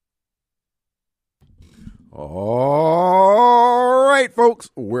All right, folks,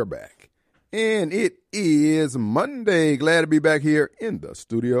 we're back. And it is Monday. Glad to be back here in the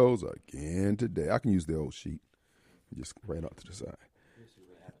studios again today. I can use the old sheet. Just right out to the side.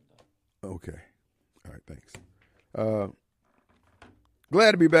 Okay. All right, thanks.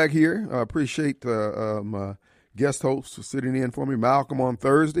 Glad to be back here. I appreciate my guest hosts for sitting in for me, Malcolm on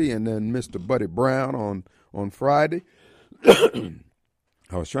Thursday and then Mr. Buddy Brown on Friday.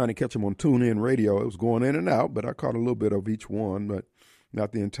 I was trying to catch him on TuneIn Radio. It was going in and out, but I caught a little bit of each one, but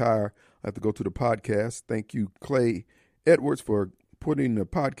not the entire. I have to go to the podcast. Thank you, Clay Edwards, for putting the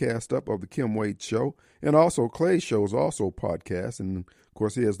podcast up of the Kim Wade Show. And also, Clay's show is also podcast. And, of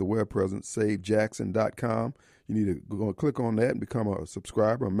course, he has the web presence, SaveJackson.com. You need to go click on that and become a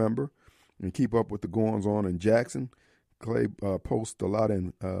subscriber, a member, and keep up with the goings-on in Jackson. Clay posts a lot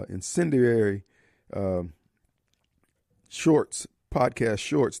in incendiary shorts, podcast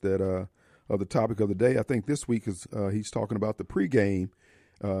shorts that are the topic of the day. I think this week is he's talking about the pregame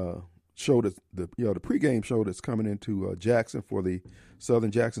show that the pregame show that's coming into Jackson for the Southern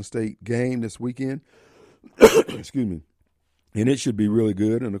Jackson State game this weekend. Excuse me, and it should be really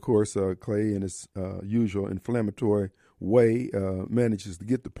good. And of course, Clay, in his usual inflammatory way, manages to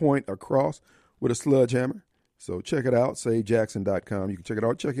get the point across with a sledgehammer. So check it out, SaveJackson.com. You can check it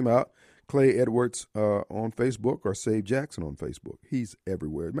out. Check him out. Clay Edwards on Facebook or Save Jackson on Facebook. He's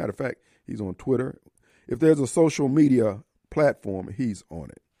everywhere. As a matter of fact, he's on Twitter. If there's a social media platform, he's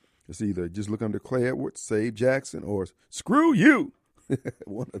on it. It's either just look under Clay Edwards, Save Jackson, or screw you.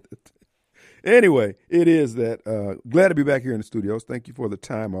 One of the two. Anyway, it is that. Glad to be back here in the studios. Thank you for the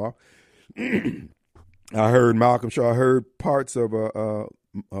time off. I heard Malcolm Shaw. I heard parts of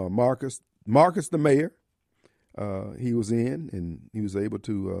Marcus the mayor. He was in, and he was able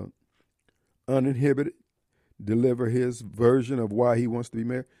to uninhibited deliver his version of why he wants to be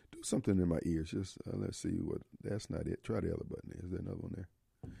mayor. Do something in my ears. Just let's see what. That's not it. Try the other button. Is there another one there?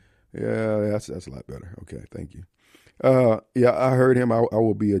 Yeah, that's a lot better. Okay, thank you. Yeah, I heard him. I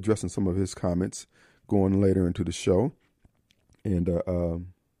will be addressing some of his comments going later into the show, and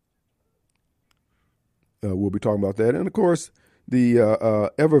we'll be talking about that. And of course,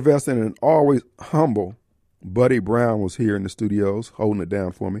 the effervescent and always humble Buddy Brown was here in the studios holding it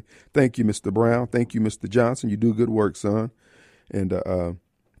down for me. Thank you, Mr. Brown. Thank you, Mr. Johnson. You do good work, son. And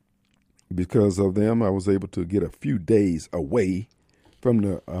because of them, I was able to get a few days away from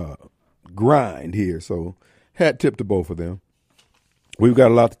the grind here. So hat tip to both of them. We've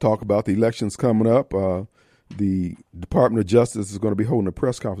got a lot to talk about. The election's coming up. The Department of Justice is going to be holding a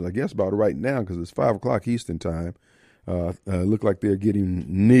press conference, I guess, about right now because it's 5 o'clock Eastern time. Look like they're getting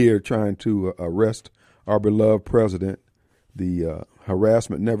near trying to arrest our beloved president. The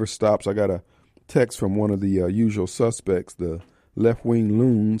harassment never stops. I got a text from one of the usual suspects, the left-wing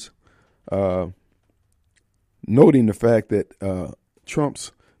loons, noting the fact that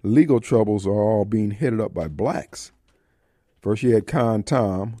Trump's legal troubles are all being headed up by blacks. First you had Con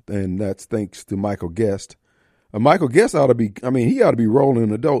Tom, and that's thanks to Michael Guest. Michael Guest ought to be, he ought to be rolling in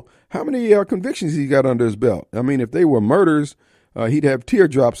the dough. How many convictions he got under his belt? If they were murders, he'd have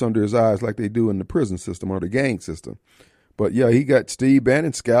teardrops under his eyes like they do in the prison system or the gang system. But, yeah, he got Steve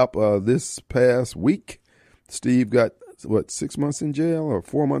Bannon scalp this past week. Steve got, 6 months in jail or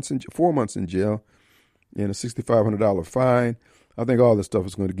 4 months in jail and a $6,500 fine. I think all this stuff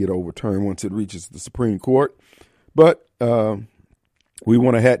is going to get overturned once it reaches the Supreme Court. But we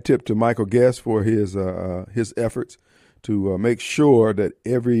want a hat tip to Michael Guest for his efforts to make sure that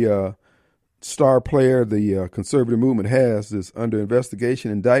every star player the conservative movement has is under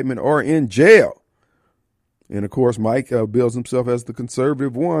investigation, indictment, or in jail. And, of course, Mike bills himself as the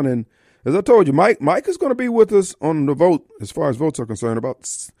conservative one. And as I told you, Mike is going to be with us on the vote as far as votes are concerned about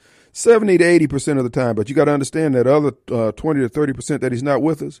 70 to 80% of the time. But you got to understand that other 20 to 30% that he's not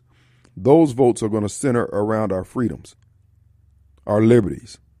with us, those votes are going to center around our freedoms, our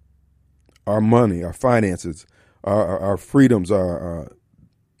liberties, our money, our finances, our freedoms, our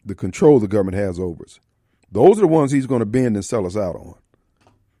the control the government has over us. Those are the ones he's going to bend and sell us out on.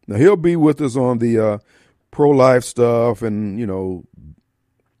 Now, he'll be with us on the pro-life stuff and,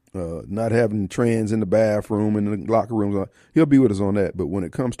 not having trans in the bathroom and the locker rooms. He'll be with us on that. But when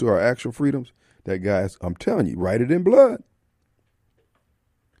it comes to our actual freedoms, that guy's, I'm telling you, write it in blood.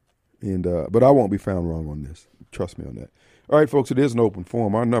 And but I won't be found wrong on this. Trust me on that. All right, folks, it is an open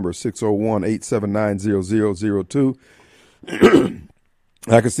forum. Our number is 601-879-0002.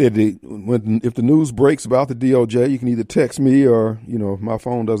 Like I said, if the news breaks about the DOJ, you can either text me or, if my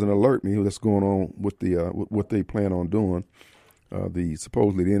phone doesn't alert me what's going on with the what they plan on doing.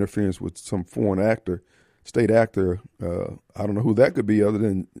 Supposedly the interference with some foreign actor, state actor. I don't know who that could be other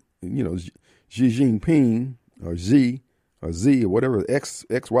than, Xi Jinping, or Z, or whatever,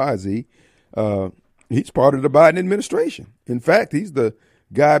 XYZ, he's part of the Biden administration. In fact, he's the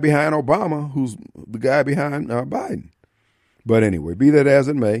guy behind Obama, who's the guy behind Biden. But anyway, be that as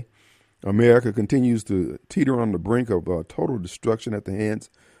it may, America continues to teeter on the brink of total destruction at the hands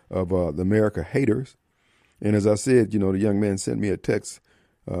of the America haters. And as I said, the young man sent me a text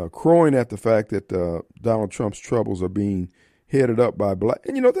crowing at the fact that Donald Trump's troubles are being headed up by black.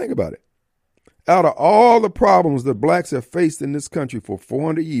 And think about it. Out of all the problems that blacks have faced in this country for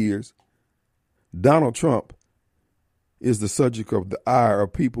 400 years, Donald Trump is the subject of the ire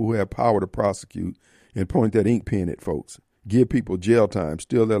of people who have power to prosecute and point that ink pen at folks, give people jail time,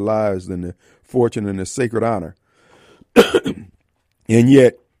 steal their lives and their fortune and their sacred honor. And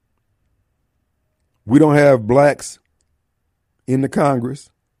yet, we don't have blacks in the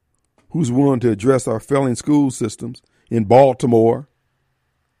Congress who's willing to address our failing school systems in Baltimore,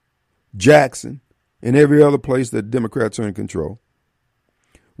 Jackson, and every other place that Democrats are in control.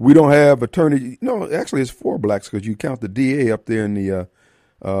 We don't have attorney. No, actually, it's 4 blacks because you count the DA up there in the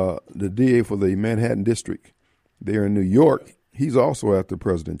DA for the Manhattan district there in New York. He's also after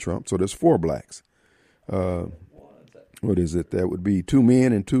President Trump. So there's 4 blacks. What is it? That would be 2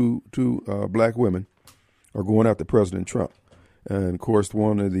 men and two black women are going after President Trump. And of course,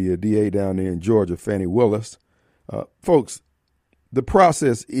 one of the DA down there in Georgia, Fannie Willis. Folks, the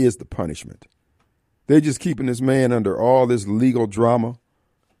process is the punishment. They're just keeping this man under all this legal drama,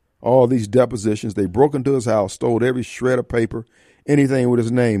 all these depositions. They broke into his house, stole every shred of paper, anything with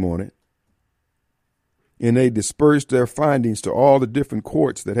his name on it. And they dispersed their findings to all the different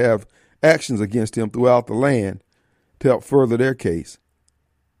courts that have actions against him throughout the land to help further their case.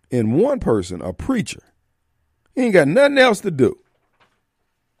 And one person, a preacher, he ain't got nothing else to do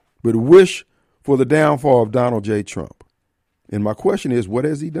but wish for the downfall of Donald J. Trump. And my question is, what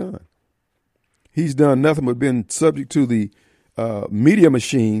has he done? He's done nothing but been subject to the media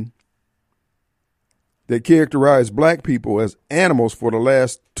machine that characterized black people as animals for the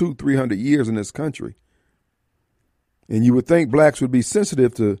last 200-300 years in this country. And you would think blacks would be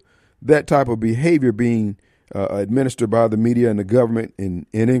sensitive to that type of behavior being administered by the media and the government and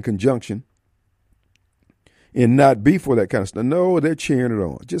in conjunction and not be for that kind of stuff. No, they're cheering it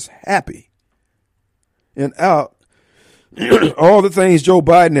on, just happy. And out all the things Joe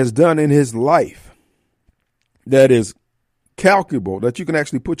Biden has done in his life that is calculable, that you can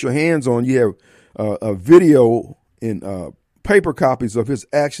actually put your hands on. You have a video and paper copies of his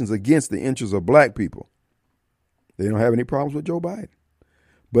actions against the interests of black people. They don't have any problems with Joe Biden,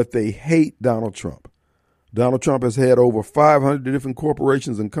 but they hate Donald Trump. Donald Trump has had over 500 different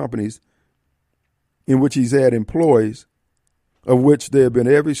corporations and companies in which he's had employees, of which there have been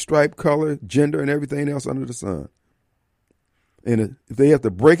every stripe, color, gender, and everything else under the sun. And if they have to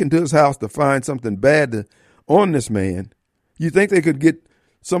break into his house to find something bad on this man, you think they could get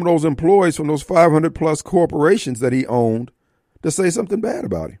some of those employees from those 500 plus corporations that he owned to say something bad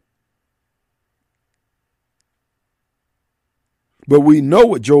about him. But we know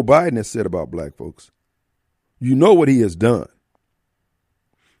what Joe Biden has said about black folks. You know what he has done.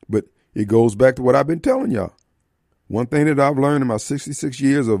 But it goes back to what I've been telling y'all. One thing that I've learned in my 66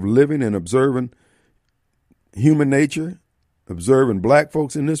 years of living and observing human nature, observing black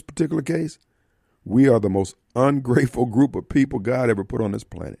folks in this particular case, we are the most ungrateful group of people God ever put on this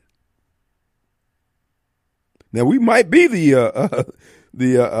planet. Now, we might be the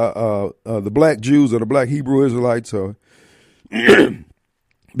black Jews or the black Hebrew Israelites, or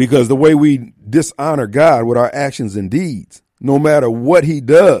because the way we dishonor God with our actions and deeds, no matter what he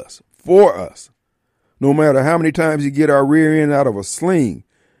does for us, no matter how many times he get our rear end out of a sling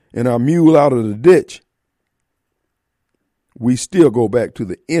and our mule out of the ditch, we still go back to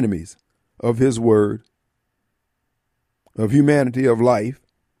the enemies of his word, of humanity, of life.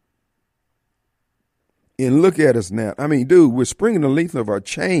 And look at us now. I mean, dude, we're springing the length of our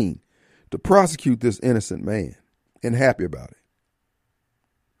chain to prosecute this innocent man, and happy about it.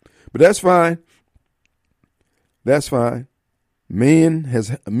 But that's fine. That's fine. Men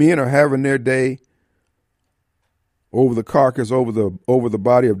are having their day over the carcass, over the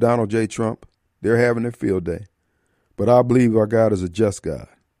body of Donald J. Trump. They're having their field day. But I believe our God is a just God.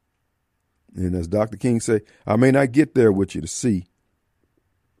 And as Dr. King said, I may not get there with you to see,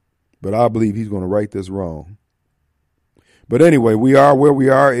 but I believe he's going to right this wrong. But anyway, we are where we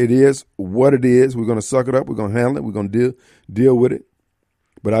are. It is what it is. We're going to suck it up. We're going to handle it. We're going to deal with it.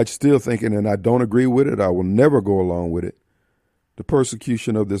 But I'm still thinking, and I don't agree with it, I will never go along with it, the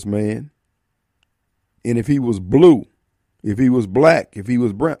persecution of this man. And if he was blue, if he was black, if he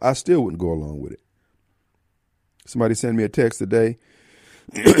was brown, I still wouldn't go along with it. Somebody sent me a text today.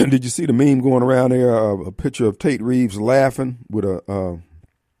 Did you see the meme going around there? A picture of Tate Reeves laughing with a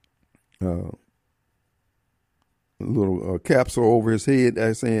little capsule over his head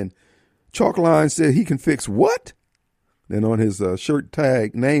saying, Chalkline said he can fix what? And on his shirt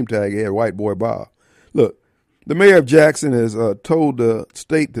tag, name tag, he had White Boy Bob. Look, the mayor of Jackson has told the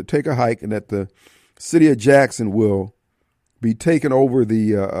state to take a hike and that the city of Jackson will be taking over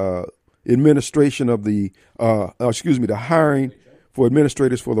the administration of the hiring for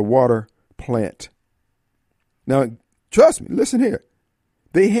administrators for the water plant. Now, trust me, listen here.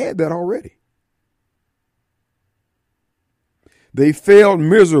 They had that already. They failed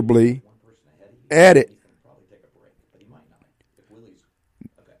miserably at it.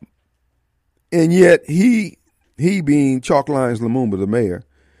 And yet he being Chalkline's Lumumba, the mayor,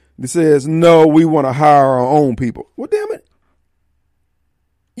 he says, no, we want to hire our own people. Well, damn it.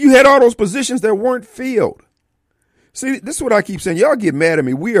 You had all those positions that weren't filled. See, this is what I keep saying. Y'all get mad at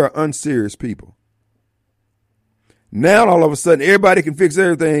me. We are unserious people. Now, all of a sudden, everybody can fix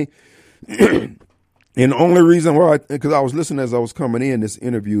everything. And the only reason why, because I was listening as I was coming in, this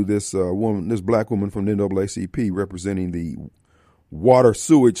interview, this black woman from the NAACP representing the water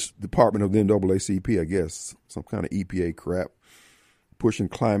sewage department of the NAACP, I guess, some kind of EPA crap, pushing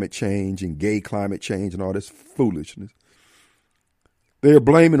climate change and gay climate change and all this foolishness. They're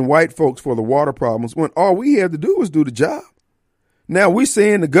blaming white folks for the water problems when all we had to do was do the job. Now we're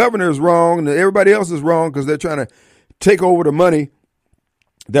saying the governor is wrong and everybody else is wrong because they're trying to take over the money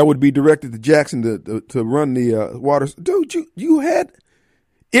that would be directed to Jackson to run the water. Dude,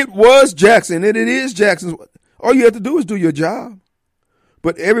 it was Jackson and it is Jackson's. All you have to do is do your job.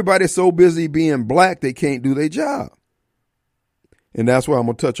 But everybody's so busy being black, they can't do their job. And that's why I'm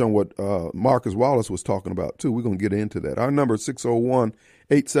going to touch on what Marcus Wallace was talking about, too. We're going to get into that. Our number is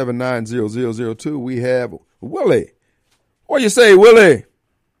 601-879-0002. We have Willie. What you say, Willie?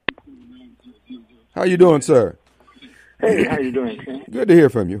 How you doing, sir? Hey, how you doing, Ken? Good to hear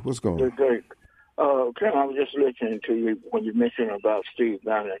from you. What's going on? Good. Ken, I was just listening to you when you mentioned about Steve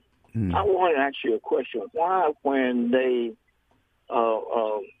Bannon. I want to ask you a question. Why, when they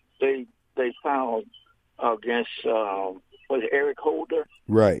filed against was Eric Holder?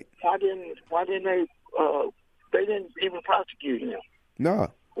 Right. Why didn't they didn't even prosecute him?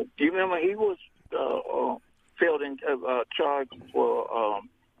 No. Do you remember he was charged for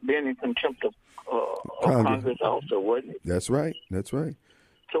being in contempt of Congress also, wasn't he? That's right.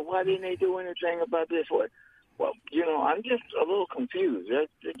 So why didn't they do anything about this? Well, I'm just a little confused.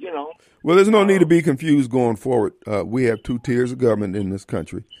 Well, there's no need to be confused going forward. We have two tiers of government in this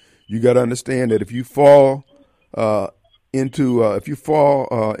country. You got to understand that if you fall into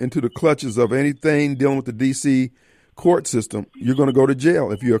the clutches of anything dealing with the D.C. court system, you're going to go to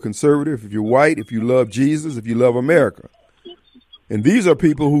jail. If you're a conservative, if you're white, if you love Jesus, if you love America. And these are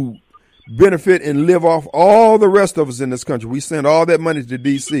people who benefit and live off all the rest of us in this country. We send all that money to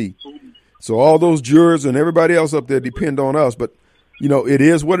D.C. So all those jurors and everybody else up there depend on us. But, it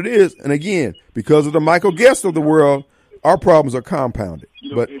is what it is. And again, because of the Michael Guest of the world, our problems are compounded.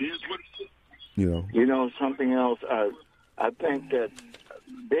 But, something else, I think that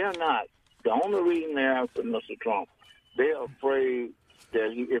they're not. The only reason they're after Mr. Trump, they're afraid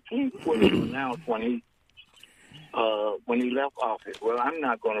that if he would have announced when he left office, well, I'm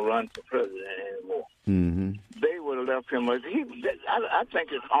not going to run for president anymore. Mm-hmm. They would have left him. I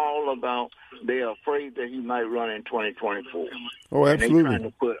think it's all about they're afraid that he might run in 2024. Oh, absolutely. And they're trying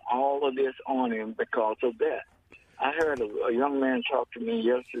to put all of this on him because of that. I heard a young man talk to me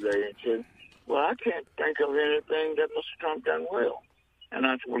yesterday and said, well, I can't think of anything that Mr. Trump done well. And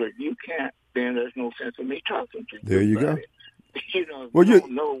I said, well, if you can't, then there's no sense of me talking to you. There you go. You don't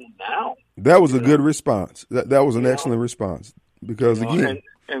know now. That was a good response. That was an excellent response. Because, again...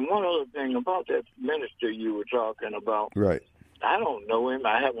 And one other thing about that minister you were talking about. Right. I don't know him.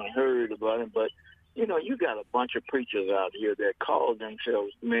 I haven't heard about him. But, you got a bunch of preachers out here that call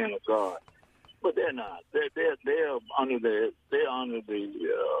themselves men of God. But they're not. They're under the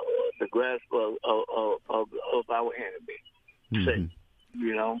grasp of our enemy.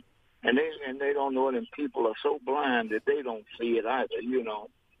 Mm-hmm. And they don't know it, and people are so blind that they don't see it either.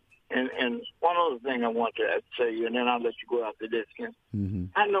 And one other thing I want to say, and then I'll let you go after this, Ken. Mm-hmm.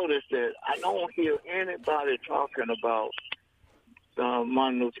 I noticed that I don't hear anybody talking about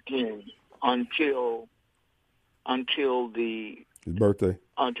Martin Luther King until his birthday.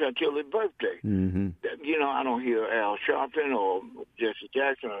 Until his birthday. Mm-hmm. I don't hear Al Sharpton or Jesse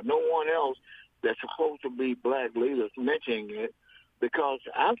Jackson or no one else that's supposed to be black leaders mentioning it, because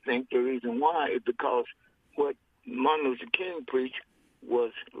I think the reason why is because what Martin Luther King preached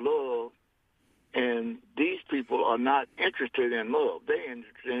was love And these people are not interested in love.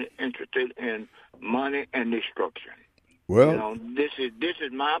 They're interested in money and destruction. Well, this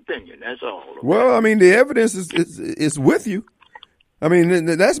is my opinion. That's all. Okay? Well, I mean, the evidence is with you. I mean,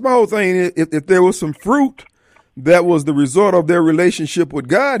 that's my whole thing. If there was some fruit that was the result of their relationship with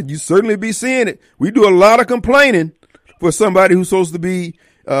God, you certainly be seeing it. We do a lot of complaining for somebody who's supposed to be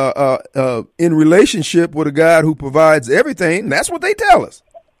in relationship with a God who provides everything. And that's what they tell us.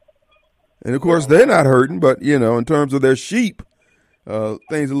 And of course, they're not hurting, but in terms of their sheep,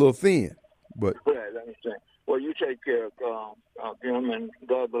 things are a little thin. But yeah, I understand. Well, you take care of him, and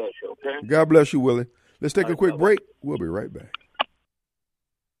God bless you. Okay. God bless you, Willie. Let's take a quick break. We'll be right back.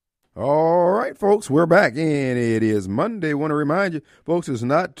 All right, folks, we're back, and it is Monday. I want to remind you, folks, it's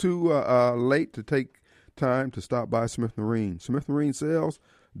not too late to take time to stop by Smith Marine.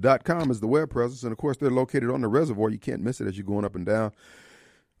 SmithMarineSales.com is the web presence, and of course, they're located on the reservoir. You can't miss it as you're going up and down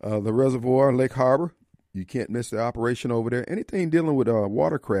the reservoir, Lake Harbor. You can't miss the operation over there. Anything dealing with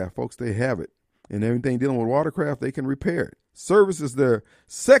watercraft, folks, they have it. And everything dealing with watercraft, they can repair it. Service is their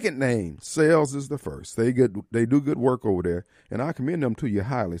second name. Sales is the first. They do good work over there, and I commend them to you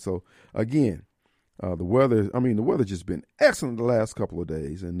highly. So, again, the weather's just been excellent the last couple of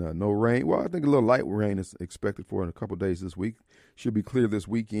days, and no rain. Well, I think a little light rain is expected for in a couple of days this week. Should be clear this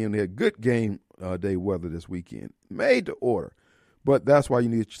weekend. They had good game day weather this weekend. Made to order. But that's why you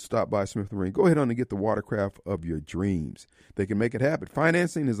need to stop by Smith Marine. Go ahead on and get the watercraft of your dreams. They can make it happen.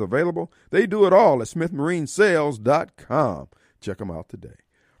 Financing is available. They do it all at SmithMarineSales.com. Check them out today.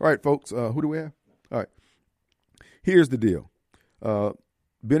 All right, folks, who do we have? All right. Here's the deal.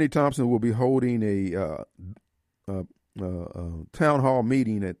 Benny Thompson will be holding a town hall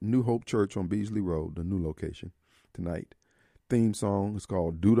meeting at New Hope Church on Beasley Road, the new location, tonight. Theme song is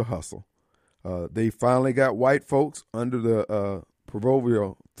called Do the Hustle. They finally got white folks under the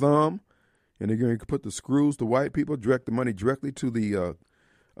proverbial thumb, and they're going to put the screws to white people, direct the money directly to the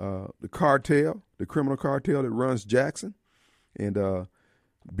cartel, the criminal cartel that runs Jackson. And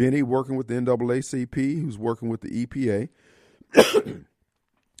Benny working with the NAACP, who's working with the EPA.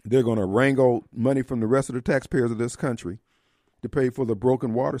 They're going to wrangle money from the rest of the taxpayers of this country to pay for the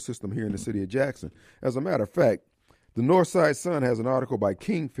broken water system here in the city of Jackson. As a matter of fact, the Northside Sun has an article by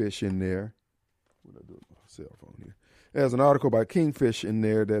Kingfish in there. What did I do with my cell phone here? There's an article by Kingfish in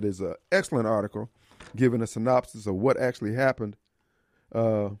there that is an excellent article, giving a synopsis of what actually happened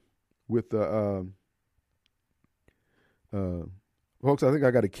with the folks. I think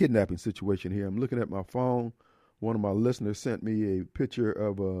I got a kidnapping situation here. I'm looking at my phone. One of my listeners sent me a picture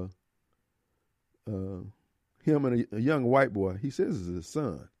of him and a young white boy. He says it's his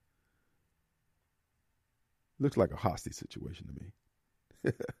son. Looks like a hostage situation to me.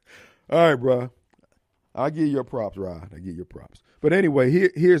 All right, bro. I'll give you your props, Rod. I'll give you your props. But anyway,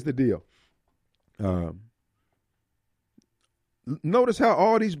 here's the deal. Notice how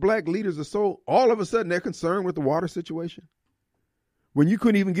all these black leaders are so, all of a sudden, they're concerned with the water situation. When you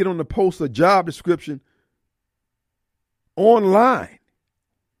couldn't even get on the post a job description online.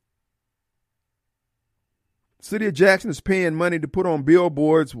 City of Jackson is paying money to put on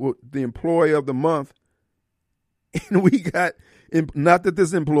billboards with the employee of the month. And we got, not that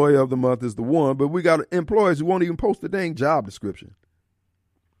this employee of the month is the one, but we got employees who won't even post a dang job description.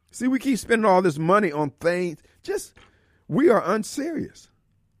 See, we keep spending all this money on things. We are unserious.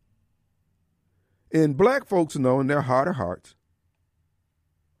 And black folks know in their heart of hearts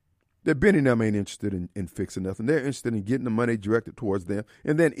that Benny and them ain't interested in fixing nothing. They're interested in getting the money directed towards them.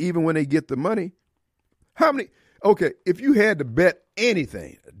 And then even when they get the money, if you had to bet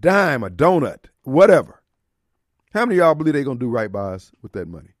anything, a dime, a donut, whatever, how many of y'all believe they're going to do right by us with that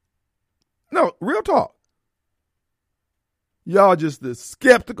money? No, real talk. Y'all just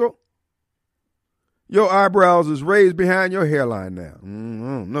skeptical. Your eyebrows is raised behind your hairline now.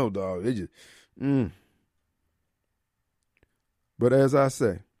 No, dog. They just, But as I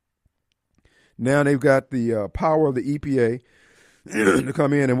say, now they've got the power of the EPA to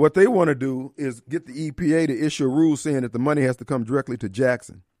come in. And what they want to do is get the EPA to issue a rule saying that the money has to come directly to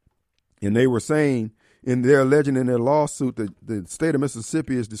Jackson. And they were saying, they're alleging in their lawsuit that the state of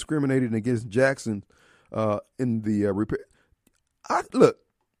Mississippi is discriminating against Jackson in the repair. Look,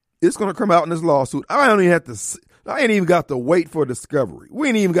 it's going to come out in this lawsuit. I ain't even got to wait for discovery. We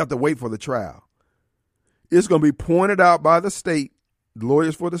ain't even got to wait for the trial. It's going to be pointed out by the state,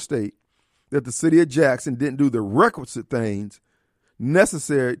 lawyers for the state, that the city of Jackson didn't do the requisite things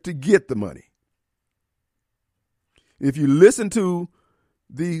necessary to get the money. If you listen to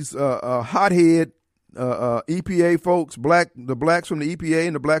these hothead EPA folks, the blacks from the EPA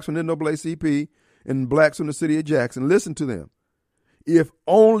and the blacks from the NAACP and blacks from the city of Jackson, listen to them. If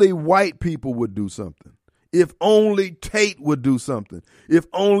only white people would do something. If only Tate would do something. If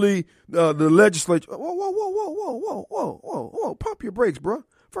only the legislature. Whoa. Pump your brakes, bro.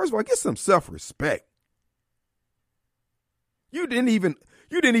 First of all, get some self-respect. You didn't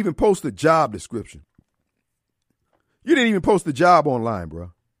even post a job description. You didn't even post the job online,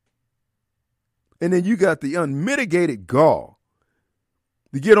 bro. And then you got the unmitigated gall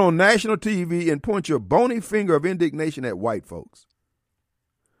to get on national TV and point your bony finger of indignation at white folks.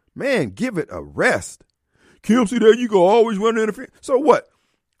 Man, give it a rest. Kim, see, there you go, always running to interfere. So what?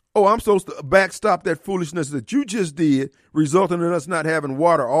 Oh, I'm supposed to backstop that foolishness that you just did, resulting in us not having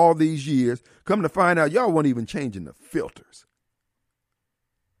water all these years. Come to find out, y'all weren't even changing the filters.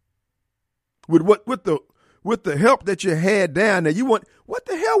 With the help that you had down there, what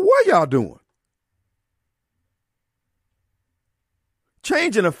the hell were y'all doing?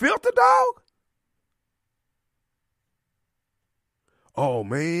 Changing a filter, dog? Oh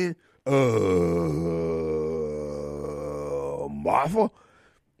man, Marfa,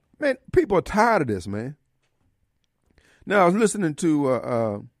 man, people are tired of this, man. Now I was listening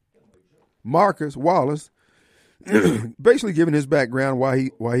to Marcus Wallace, basically giving his background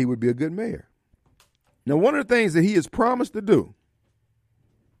why he would be a good mayor. Now, one of the things that he has promised to do,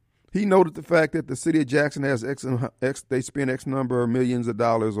 he noted the fact that the city of Jackson has they spend X number of millions of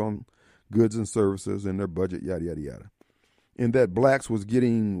dollars on goods and services in their budget, yada, yada, yada. And that blacks was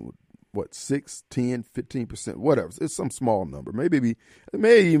getting, 6, 10, 15%, whatever. It's some small number. It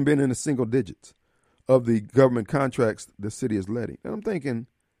may have even been in the single digits of the government contracts the city is letting. And I'm thinking,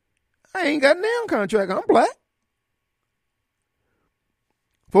 I ain't got a damn contract. I'm black.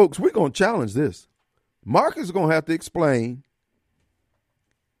 Folks, we're going to challenge this. Marcus is going to have to explain,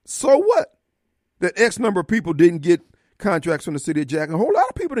 so what? That X number of people didn't get contracts from the city of Jackson. A whole lot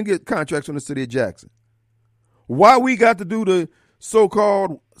of people didn't get contracts from the city of Jackson. Why we got to do the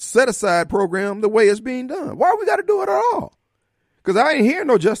so-called set-aside program the way it's being done? Why we got to do it at all? Because I ain't hearing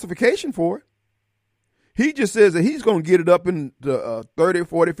no justification for it. He just says that he's going to get it up in the 30,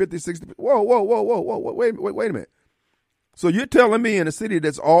 40, 50, 60. Whoa. Wait a minute. So you're telling me in a city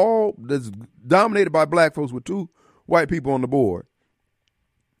that's dominated by black folks with 2 white people on the board,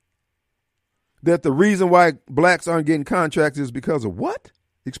 that the reason why blacks aren't getting contracts is because of what?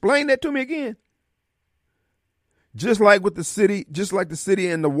 Explain that to me again. Just like the city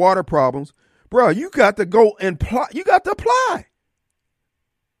and the water problems, bro, you got to go and apply.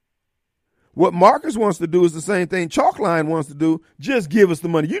 What Marcus wants to do is the same thing Chalkline wants to do. Just give us the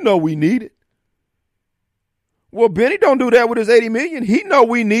money. You know we need it. Well, Benny don't do that with his $80 million. He know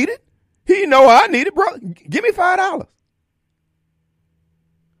we need it. He know I need it, bro. Give me $5.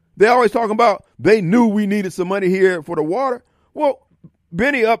 They always talking about they knew we needed some money here for the water. Well,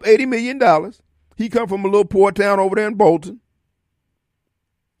 Benny up $80 million. He come from a little poor town over there in Bolton.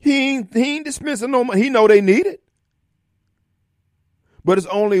 He ain't dispensing no money. He know they need it. But it's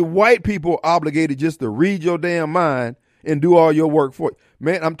only white people obligated just to read your damn mind and do all your work for you.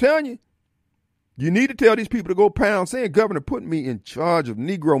 Man, I'm telling you, you need to tell these people to go pound saying, Governor, put me in charge of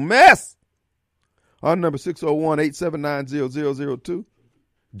Negro mess. Our number 601-879-0002.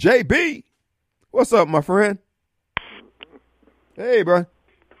 JB, what's up, my friend? Hey, bro.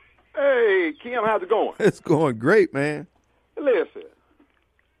 Hey, Kim, how's it going? It's going great, man. Listen,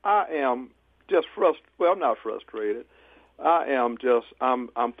 I am just frustrated. Well, I'm not frustrated. I'm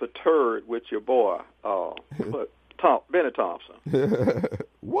perturbed with your boy, Benny Thompson.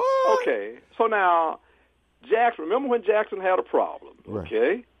 What? Okay, so now, Jackson, remember when Jackson had a problem, okay?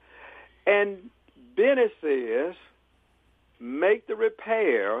 Right. And Benny says, make the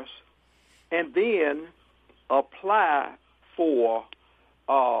repairs and then apply for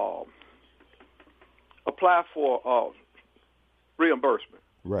reimbursement.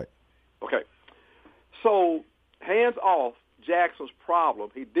 Right. Okay. So, hands off Jackson's problem.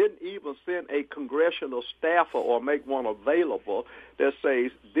 He didn't even send a congressional staffer or make one available that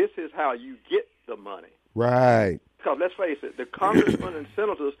says this is how you get the money. Right. Because let's face it, the congressmen and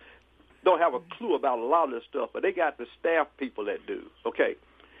senators don't have a clue about a lot of this stuff, but they got the staff people that do. Okay.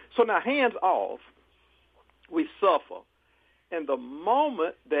 So now, hands off, we suffer. And the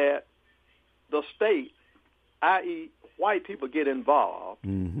moment that the state, i.e. white people, get involved,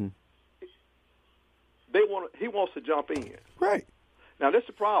 mm-hmm. He wants to jump in. Right. Now, this is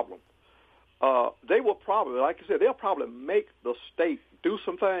the problem. They will probably, like I said, they'll probably make the state do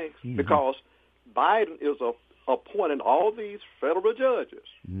some things mm-hmm. because Biden is appointing all these federal judges.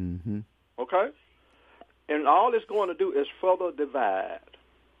 Mm-hmm. Okay? And all it's going to do is further divide.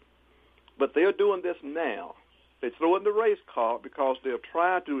 But they're doing this now. They throw in the race card because they're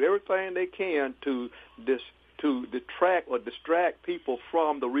trying to do everything they can to to detract or distract people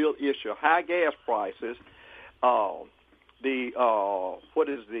from the real issue. High gas prices, the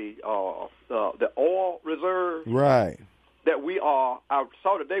oil reserve, right? That we are. I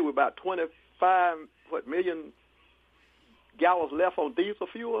saw today we're about 25 million gallons left on diesel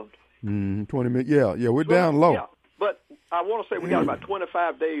fuel. 20 million. Yeah, we're down low. Yeah, but I want to say we got about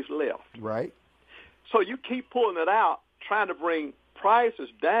 25 days left. Right. So you keep pulling it out, trying to bring prices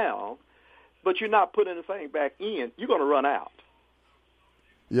down, but you're not putting anything back in. You're going to run out.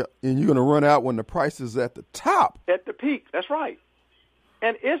 Yeah, and you're going to run out when the price is at the top. At the peak, that's right.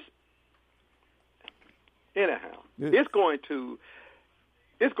 And it's going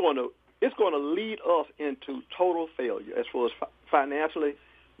to lead us into total failure as far as financially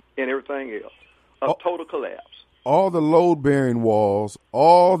and everything else, total collapse. All the load-bearing walls,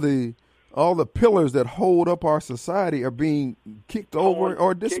 all the pillars that hold up our society are being kicked over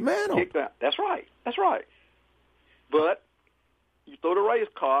or dismantled. Kicked out. That's right. But you throw the race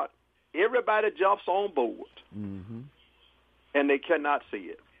cart, everybody jumps on board, and they cannot see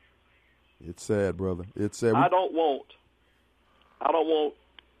it. It's sad, brother. It's sad. I don't want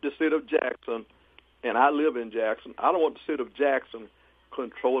the city of Jackson, and I live in Jackson. I don't want the city of Jackson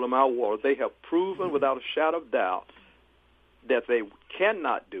controlling our water. They have proven without a shadow of doubt that they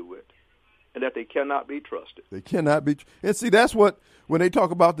cannot do it, and that they cannot be trusted. They cannot be. And see, that's what, when they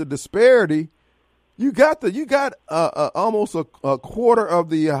talk about the disparity, you got almost a quarter of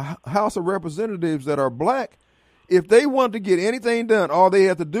the House of Representatives that are black. If they want to get anything done, all they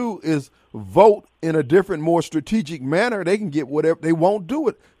have to do is vote in a different, more strategic manner. They can get whatever. They won't do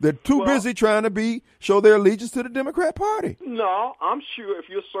it. They're too busy trying to show their allegiance to the Democrat Party. No, I'm sure if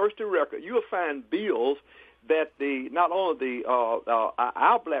you search the record, you'll find bills that not only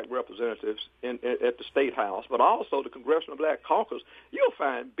our black representatives at the State House, but also the Congressional Black Caucus, you'll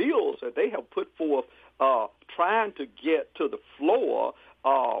find bills that they have put forth trying to get to the floor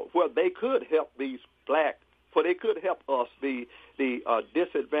where they could help these where they could help us, the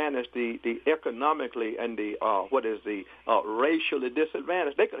disadvantaged, the economically and the racially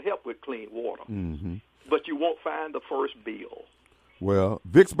disadvantaged. They could help with clean water, but you won't find the first bill. Well,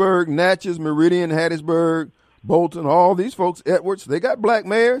 Vicksburg, Natchez, Meridian, Hattiesburg, Bolton, all these folks, Edwards, they got black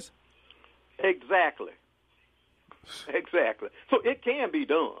mayors. Exactly. So it can be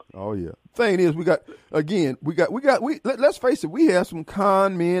done. Oh yeah. Thing is, let's face it, we have some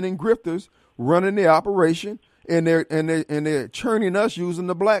con men and grifters running the operation, and they're churning us using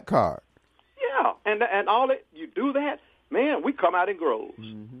the black card. Yeah, and all that you do that, man, we come out in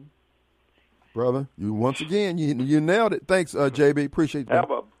groves. Brother, you once again, you nailed it. Thanks, JB. Appreciate that.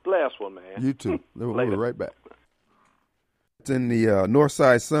 Have a blessed one, man. You too. We'll be right back. It's in the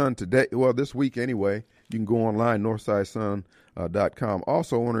Northside Sun today. Well, this week anyway. You can go online, northsidesun.com.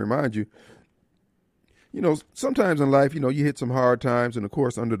 Also, I want to remind you, sometimes in life, you hit some hard times. And, of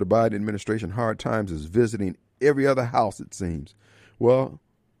course, under the Biden administration, hard times is visiting every other house, it seems. Well,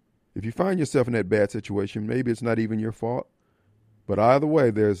 if you find yourself in that bad situation, maybe it's not even your fault. But either way,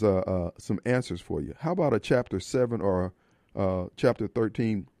 there's some answers for you. How about a Chapter 7 or Chapter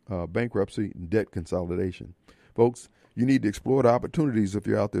 13 bankruptcy and debt consolidation? Folks, you need to explore the opportunities if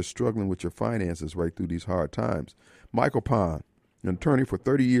you're out there struggling with your finances right through these hard times. Michael Pond, an attorney for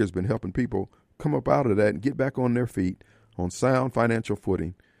 30 years, been helping people come up out of that and get back on their feet on sound financial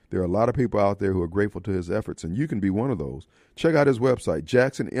footing. There are a lot of people out there who are grateful to his efforts, and you can be one of those. Check out his website,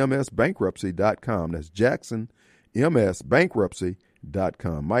 jacksonmsbankruptcy.com. That's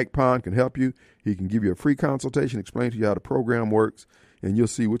jacksonmsbankruptcy.com. Mike Pond can help you. He can give you a free consultation, explain to you how the program works, and you'll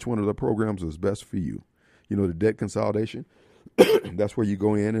see which one of the programs is best for you. The debt consolidation, that's where you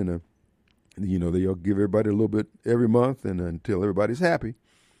go in and, they'll give everybody a little bit every month and until everybody's happy.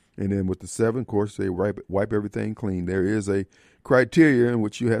 And then with the 7, of course, they wipe everything clean. There is a criteria in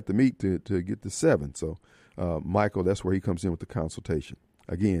which you have to meet to get the 7. So, Michael, that's where he comes in with the consultation.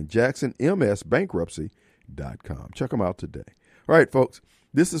 Again, JacksonMSBankruptcy.com. Check them out today. All right, folks,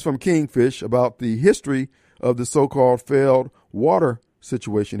 this is from Kingfish about the history of the so-called failed water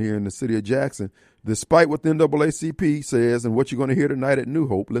situation here in the city of Jackson. Despite what the NAACP says and what you're going to hear tonight at New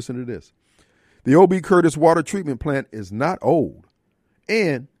Hope, listen to this. The O.B. Curtis water treatment plant is not old,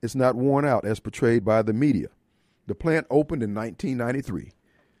 and it's not worn out as portrayed by the media. The plant opened in 1993.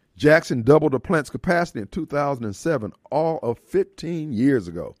 Jackson doubled the plant's capacity in 2007, all of 15 years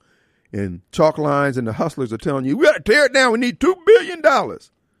ago. And chalk lines and the hustlers are telling you, we got to tear it down. We need $2 billion.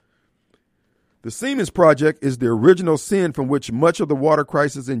 The Siemens Project is the original sin from which much of the water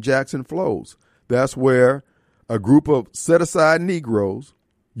crisis in Jackson flows. That's where a group of set-aside Negroes,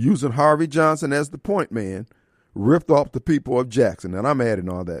 using Harvey Johnson as the point man, ripped off the people of Jackson. And I'm adding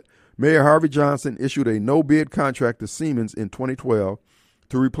all that. Mayor Harvey Johnson issued a no-bid contract to Siemens in 2012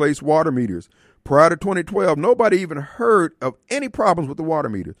 to replace water meters. Prior to 2012, nobody even heard of any problems with the water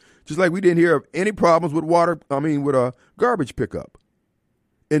meter. Just like we didn't hear of any problems with with garbage pickup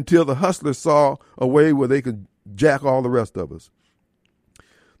until the hustlers saw a way where they could jack all the rest of us.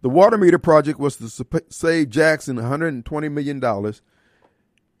 The water meter project was to save Jackson $120 million, and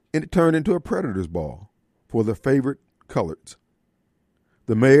it turned into a predator's ball for the favorite coloreds.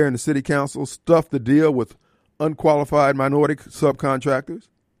 The mayor and the city council stuffed the deal with unqualified minority subcontractors.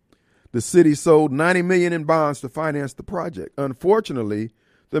 The city sold $90 million in bonds to finance the project. Unfortunately,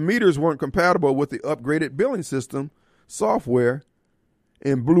 the meters weren't compatible with the upgraded billing system software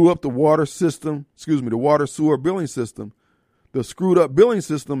and blew up the water sewer billing system. The screwed up billing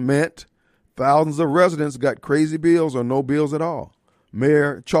system meant thousands of residents got crazy bills or no bills at all.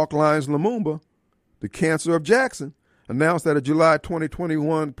 Mayor Chalklines Lumumba, the cancer of Jackson, announced at a July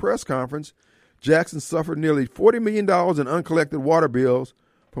 2021 press conference, Jackson suffered nearly $40 million in uncollected water bills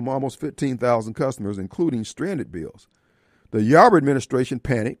from almost 15,000 customers, including stranded bills. The Yarber administration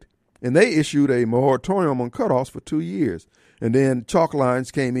panicked, and they issued a moratorium on cutoffs for 2 years. And then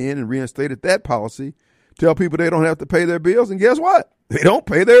Chalklines came in and reinstated that policy, tell people they don't have to pay their bills, and guess what? They don't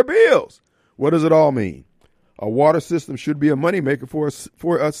pay their bills. What does it all mean? A water system should be a moneymaker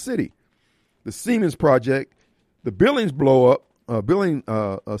for a city. The Siemens project, the billings blow up,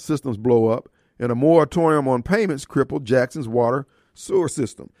 systems blow up, and a moratorium on payments crippled Jackson's water sewer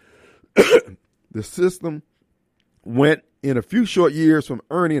system. The system went in a few short years from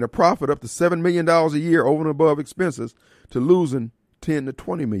earning a profit up to $7 million a year over and above expenses to losing $10 to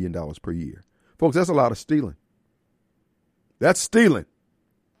 $20 million per year. Folks, that's a lot of stealing. That's stealing.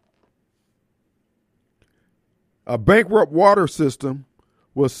 A bankrupt water system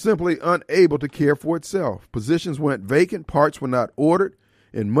was simply unable to care for itself. Positions went vacant, parts were not ordered,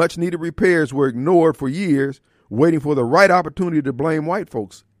 and much-needed repairs were ignored for years, waiting for the right opportunity to blame white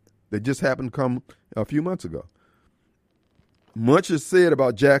folks that just happened to come a few months ago. Much is said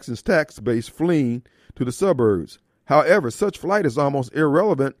about Jackson's tax base fleeing to the suburbs. However, such flight is almost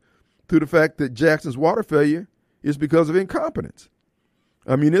irrelevant to the fact that Jackson's water failure is because of incompetence.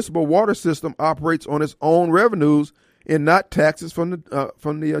 A municipal water system operates on its own revenues and not taxes from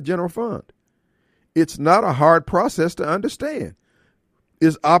the general fund. It's not a hard process to understand.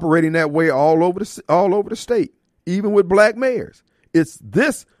 It's operating that way all over the state, even with black mayors. It's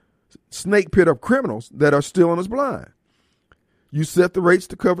this snake pit of criminals that are stealing us blind. You set the rates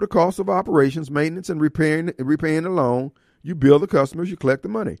to cover the cost of operations, maintenance, and repaying the loan. You bill the customers, you collect the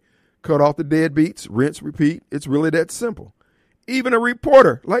money. Cut off the deadbeats, rinse, repeat. It's really that simple. Even a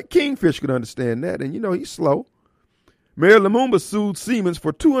reporter like Kingfish could understand that, and he's slow. Mayor Lumumba sued Siemens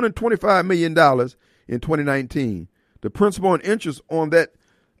for $225 million in 2019. The principal and interest on that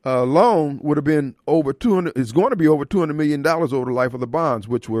loan would have been over $200. It's going to be over $200 million over the life of the bonds,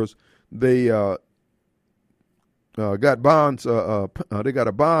 which was they got bonds. They got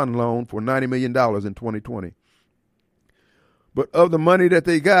a bond loan for $90 million in 2020. But of the money that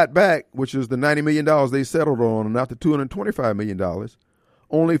they got back, which is the $90 million they settled on, and not the $225 million,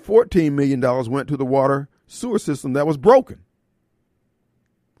 only $14 million went to the water sewer system that was broken.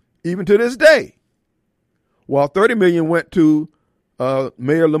 Even to this day. While $30 million went to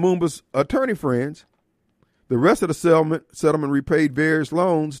Mayor Lumumba's attorney friends, the rest of the settlement repaid various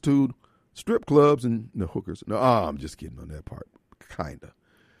loans to strip clubs and hookers. No, I'm just kidding on that part. Kinda.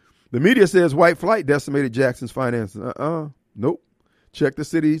 The media says white flight decimated Jackson's finances. Nope. Check the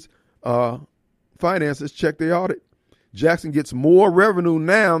city's finances. Check the audit. Jackson gets more revenue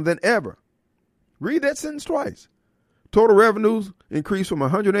now than ever. Read that sentence twice. Total revenues increased from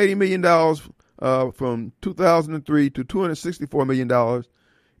 $180 million from 2003 to $264 million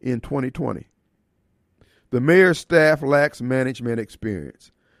in 2020. The mayor's staff lacks management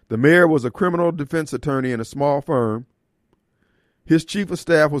experience. The mayor was a criminal defense attorney in a small firm. His chief of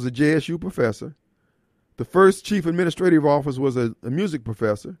staff was a JSU professor. The first chief administrative officer was a music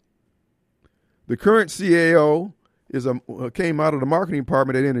professor. The current CAO came out of the marketing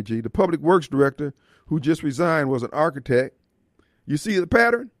department at Energy. The public works director, who just resigned, was an architect. You see the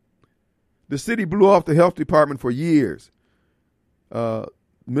pattern? The city blew off the health department for years.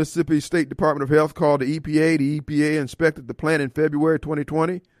 Mississippi State Department of Health called the EPA. The EPA inspected the plant in February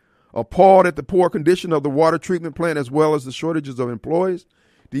 2020. Appalled at the poor condition of the water treatment plant as well as the shortages of employees,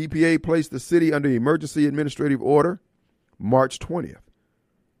 the EPA placed the city under emergency administrative order March 20th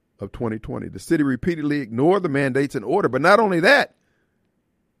of 2020. The city repeatedly ignored the mandates and order, but not only that,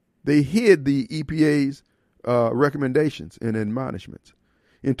 they hid the EPA's recommendations and admonishments.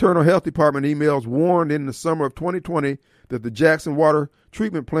 Internal Health Department emails warned in the summer of 2020 that the Jackson Water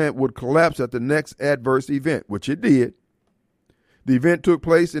Treatment Plant would collapse at the next adverse event, which it did. The event took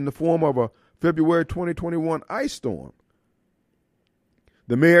place in the form of a February 2021 ice storm.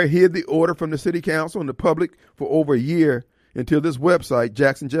 The mayor hid the order from the city council and the public for over a year until this website,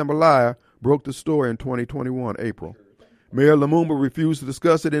 Jackson Jambalaya, broke the story in 2021, April. Mayor Lumumba refused to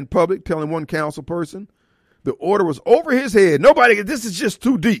discuss it in public, telling one council person the order was over his head. This is just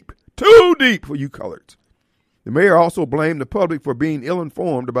too deep for you coloreds. The mayor also blamed the public for being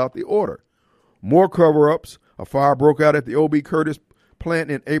ill-informed about the order. More cover-ups. A fire broke out at the O.B. Curtis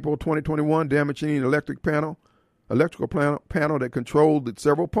plant in April 2021, damaging an electrical panel that controlled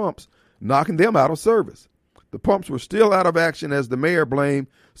several pumps, knocking them out of service. The pumps were still out of action as the mayor blamed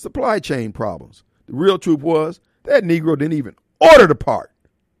supply chain problems. The real truth was that Negro didn't even order the part.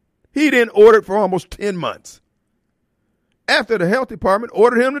 He didn't order it for almost 10 months after the health department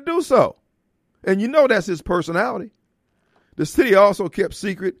ordered him to do so. And you know that's his personality. The city also kept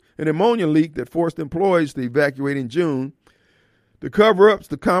secret an ammonia leak that forced employees to evacuate in June. The cover-ups,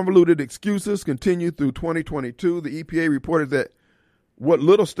 the convoluted excuses continued through 2022. The EPA reported that what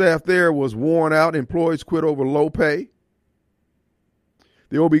little staff there was worn out. Employees quit over low pay.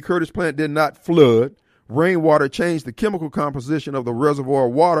 The O.B. Curtis plant did not flood. Rainwater changed the chemical composition of the reservoir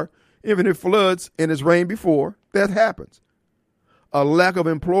water. Even if it floods and it's rained before, that happens. A lack of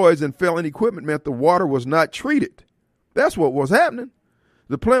employees and failing equipment meant the water was not treated. That's what was happening.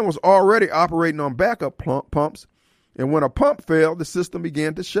 The plant was already operating on backup pumps, and when a pump failed, the system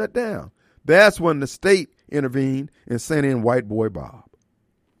began to shut down. That's when the state intervened and sent in White Boy Bob.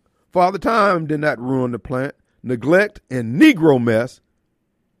 Father Time did not ruin the plant. Neglect and Negro mess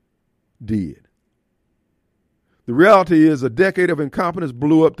did. The reality is a decade of incompetence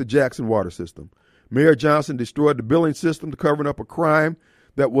blew up the Jackson water system. Mayor Johnson destroyed the billing system, covering up a crime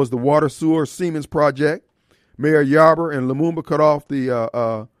that was the water sewer Siemens project. Mayor Yarber and Lumumba cut off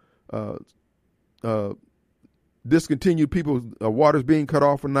the discontinued people's waters being cut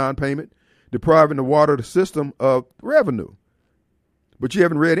off for non-payment, depriving the water system of revenue. But you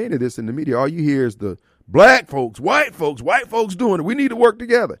haven't read any of this in the media. All you hear is the black folks, white folks doing it. We need to work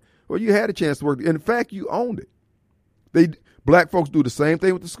together. Well, you had a chance to work. In fact, you owned it. Black folks do the same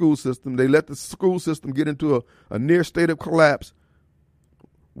thing with the school system. They let the school system get into a near state of collapse.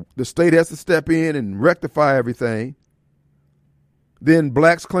 The state has to step in and rectify everything. Then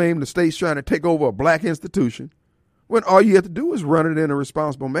blacks claim the state's trying to take over a black institution, when all you have to do is run it in a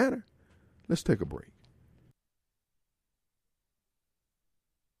responsible manner. Let's take a break.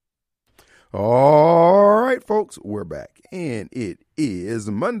 All right, folks, we're back. And it is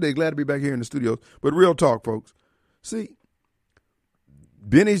Monday. Glad to be back here in the studios. But real talk, folks. See,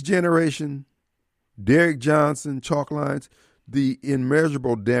 Benny's generation, Derrick Johnson, chalk lines, the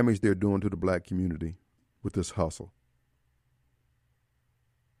immeasurable damage they're doing to the black community with this hustle.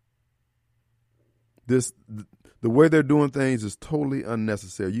 The way they're doing things is totally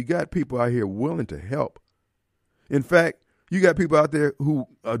unnecessary. You got people out here willing to help. In fact, you got people out there who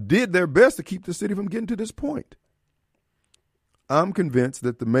did their best to keep the city from getting to this point. I'm convinced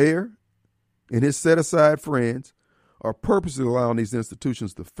that the mayor and his set-aside friends are purposely allowing these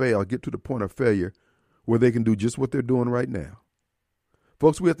institutions to fail, get to the point of failure where they can do just what they're doing right now.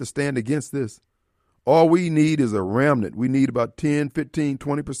 Folks, we have to stand against this. All we need is a remnant. We need about 10, 15,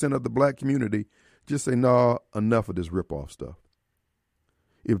 20% of the black community just say, no, enough of this ripoff stuff.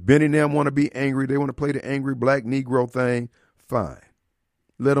 If Benny and them want to be angry, they want to play the angry black Negro thing, fine.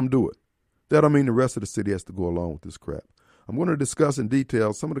 Let them do it. That don't mean the rest of the city has to go along with this crap. I'm going to discuss in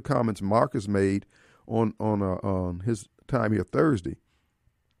detail some of the comments Marcus made on his time here Thursday.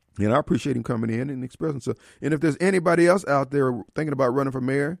 And I appreciate him coming in and expressing himself. And if there's anybody else out there thinking about running for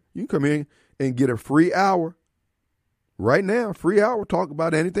mayor, you can come in and get a free hour. Right now, free hour, talk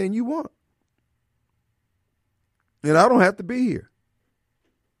about anything you want. And I don't have to be here.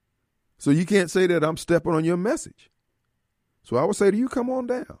 So you can't say that I'm stepping on your message. So I would say to you, come on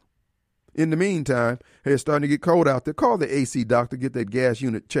down. In the meantime, hey, it's starting to get cold out there. Call the AC doctor, get that gas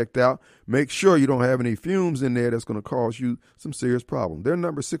unit checked out. Make sure you don't have any fumes in there that's going to cause you some serious problem. Their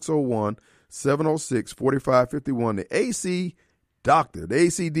number is 601-706-4551. The AC doctor, the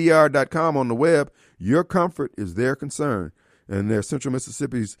acdr.com on the web. Your comfort is their concern. And they're Central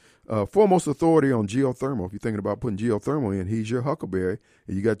Mississippi's foremost authority on geothermal. If you're thinking about putting geothermal in, he's your huckleberry.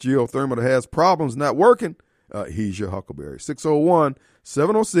 And you got geothermal that has problems not working, he's your huckleberry.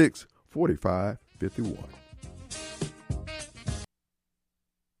 601-706-4551.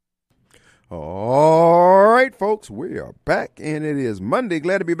 All right, folks, we are back, and it is Monday.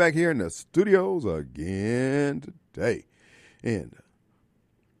 Glad to be back here in the studios again today. And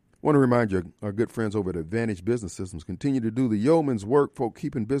Want to remind you, our good friends over at Advantage Business Systems continue to do the yeoman's work, folk,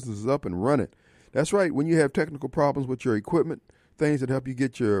 keeping businesses up and running. That's right. When you have technical problems with your equipment, things that help you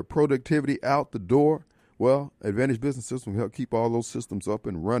get your productivity out the door, well, Advantage Business Systems will help keep all those systems up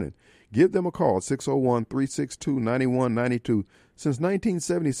and running. Give them a call, 601-362-9192. Since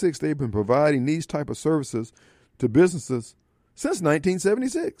 1976, they've been providing these type of services to businesses since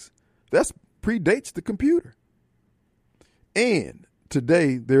 1976. That predates the computer. And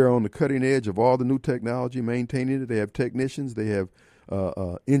today, they're on the cutting edge of all the new technology, maintaining it. They have technicians. They have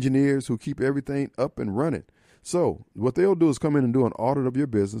engineers who keep everything up and running. So what they'll do is come in and do an audit of your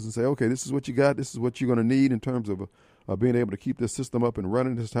business and say, okay, this is what you got. This is what you're going to need in terms of being able to keep this system up and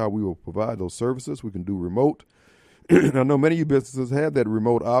running. This is how we will provide those services. We can do remote. I know many of you businesses have that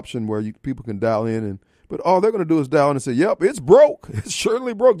remote option where people can dial in, but all they're going to do is dial in and say, yep, it's broke. It's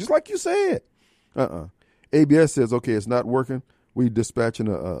surely broke, just like you said. ABS says, okay, it's not working. We're dispatching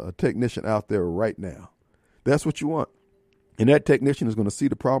a technician out there right now. That's what you want. And that technician is going to see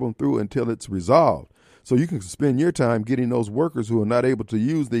the problem through until it's resolved. So you can spend your time getting those workers who are not able to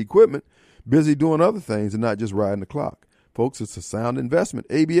use the equipment busy doing other things and not just riding the clock. Folks, it's a sound investment.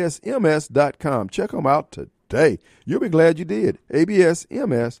 ABSMS.com. Check them out today. You'll be glad you did.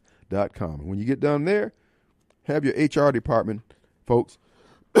 ABSMS.com. And when you get done there, have your HR department, folks,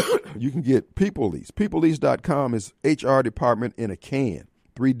 you can get People Lease. PeopleLease.com is HR department in a can.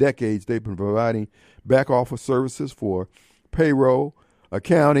 3 decades they've been providing back office services for payroll,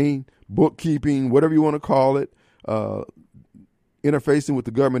 accounting, bookkeeping, whatever you want to call it, interfacing with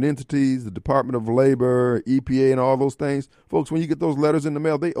the government entities, the Department of Labor, EPA, and all those things. Folks, when you get those letters in the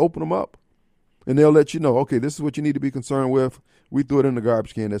mail, they open them up, and they'll let you know, okay, this is what you need to be concerned with. We threw it in the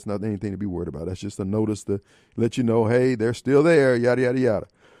garbage can. That's not anything to be worried about. That's just a notice to let you know, hey, they're still there, yada, yada, yada.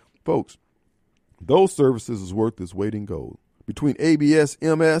 Folks, those services is worth its weight in gold. Between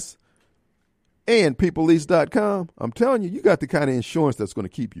ABSMS and PeopleLease.com, I'm telling you, you got the kind of insurance that's going to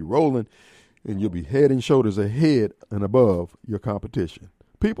keep you rolling, and you'll be head and shoulders ahead and above your competition.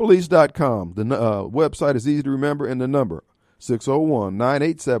 PeopleLease.com, the website is easy to remember, and the number,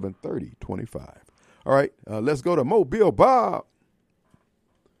 601-987-3025. All right, let's go to Mobile Bob.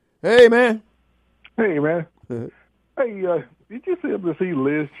 Hey, man. Hey, man. Hey, did you see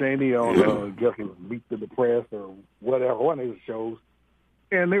Liz Cheney on, guess it was Meet the Press or whatever, one of his shows?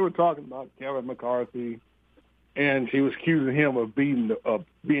 And they were talking about Kevin McCarthy, and she was accusing him of being a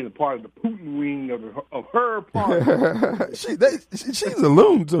part of the Putin wing of her party. She's a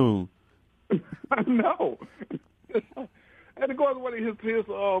loon tune. I know. And of course, one of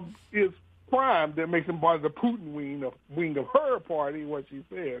his crime that makes him part of the Putin wing of her party, what she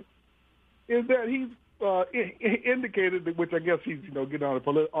said, is that he's indicated, which I guess he's getting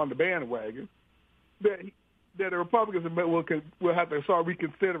on the bandwagon, that the Republicans will have to start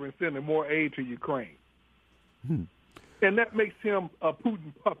reconsidering sending more aid to Ukraine, and that makes him a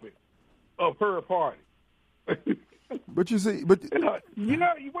Putin puppet of her party. But you see, you think,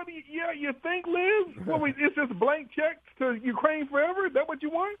 Liz? Well, it's just blank checks to Ukraine forever? Is that what you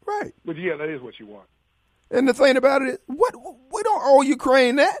want? Right. But yeah, that is what you want. And the thing about it is, we don't owe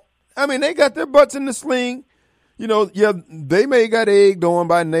Ukraine that. I mean, they got their butts in the sling. They may got egged on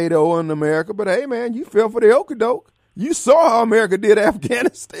by NATO and America, but hey, man, you fell for the okie-doke. You saw how America did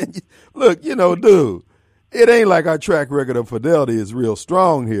Afghanistan. Look, dude, it ain't like our track record of fidelity is real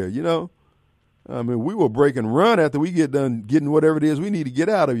strong here, I mean, we will break and run after we get done getting whatever it is we need to get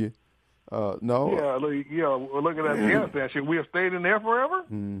out of you. No. Yeah, look at Afghanistan. Should we have stayed in there forever?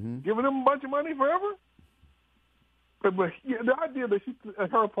 Mm-hmm. Giving them a bunch of money forever? But the idea that she's at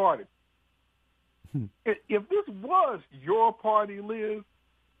her party, if this was your party, Liz,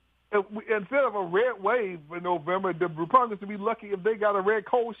 instead of a red wave in November, the Republicans would be lucky if they got a red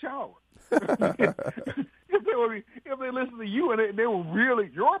cold shower. if they listen to you and they were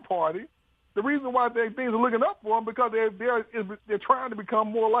really your party, the reason why things are looking up for them because they're trying to become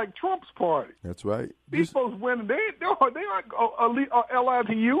more like Trump's party. That's right. These folks winning, they aren't allied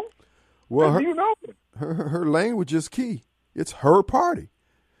to you. Well, her, her language is key. It's her party.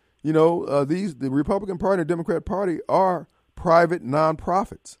 The Republican Party and Democrat Party are private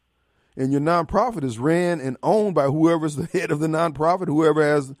nonprofits. And your nonprofit is ran and owned by whoever's the head of the nonprofit, whoever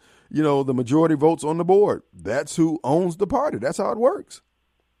has, the majority votes on the board. That's who owns the party. That's how it works.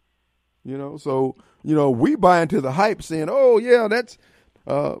 So, we buy into the hype saying, oh, yeah,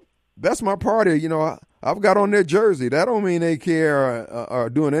 that's my party. I've got on their jersey. That don't mean they care or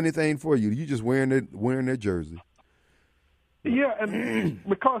doing anything for you. You just wearing their jersey. Yeah, and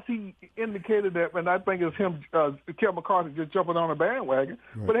because he indicated that, and I think it's him, Kevin McCarthy, just jumping on a bandwagon.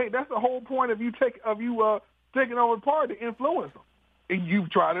 Right. But hey, that's the whole point of you taking over the party, influence them. and you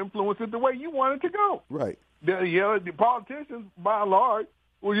try to influence it the way you want it to go. Right. The politicians, by and large,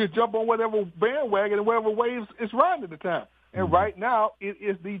 will just jump on whatever bandwagon and whatever waves it's riding at the time. And right now, it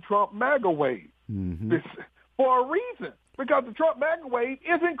is the Trump MAGA wave. It's for a reason. Because the Trump MAGA wave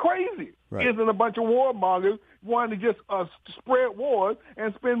isn't crazy. Right. Isn't a bunch of warmongers wanting to just spread wars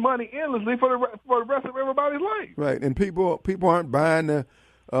and spend money endlessly for the rest of everybody's life. Right. And people aren't buying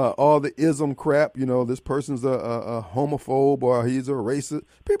all the ism crap. You know, this person's a homophobe or he's a racist.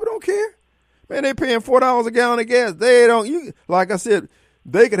 People don't care. Man, they're paying $4 a gallon of gas. They don't. Like I said,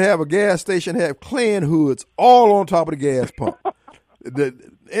 they could have a gas station have Klan hoods all on top of the gas pump.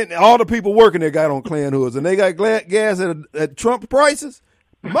 And all the people working there got on Klan hoods, and they got gas at Trump prices.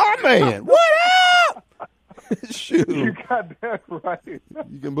 My man, what up? Shoot, you got that right.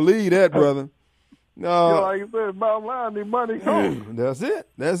 You can believe that, brother. No, like you said, bottom line, the money comes.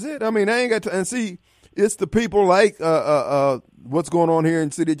 That's it. I mean, I ain't got to. And see, it's the people like what's going on here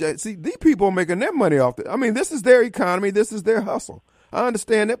in City J. See, these people are making their money off it. I mean, this is their economy. This is their hustle. I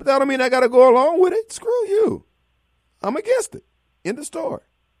understand that, but that don't mean I got to go along with it. Screw you. I'm against it. End of story.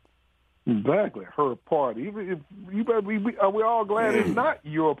 Exactly. Her party. Even if you better we're all glad it's not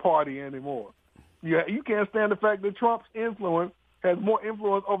your party anymore. You can't stand the fact that Trump's influence has more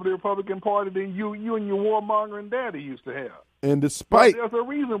influence over the Republican Party than you and your warmongering daddy used to have. And despite there's a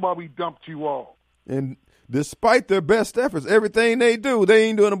reason why we dumped you all. And despite their best efforts, everything they do, they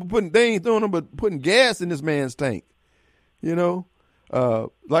ain't doing but putting gas in this man's tank. You know,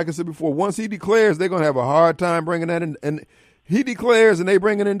 like I said before, once he declares, they're gonna have a hard time bringing that in. And he declares, and they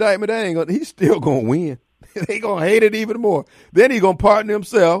bring an indictment. He's still gonna win. They gonna hate it even more. Then he gonna pardon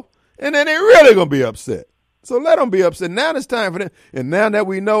himself, and then they really gonna be upset. So let them be upset. Now it's time for them. And now that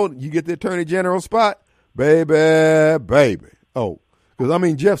we know you get the attorney general spot, baby. Oh, because I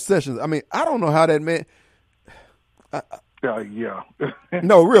mean Jeff Sessions. I mean I don't know how that man. Yeah.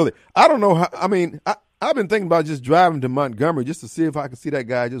 No, really, I don't know how. I mean, I've been thinking about just driving to Montgomery just to see if I can see that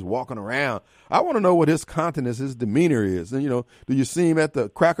guy just walking around. I want to know what his countenance, his demeanor is. And, you know, do you see him at the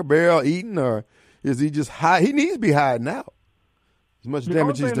Cracker Barrel eating, or is he just high? He needs to be hiding out. As much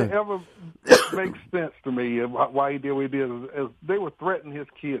damage he's done. The only thing that ever makes sense to me why he did what he did is they were threatening his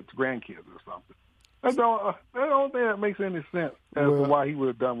kids, grandkids or something. That's the only thing that makes any sense as to why he would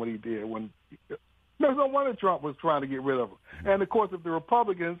have done what he did. There's no wonder Trump was trying to get rid of him. And, of course, if the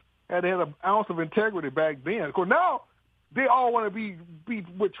Republicans had an ounce of integrity back then. Of course, now they all want to be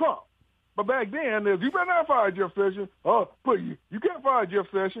with Trump. But back then, you better not fire Jeff Sessions. You can't fire Jeff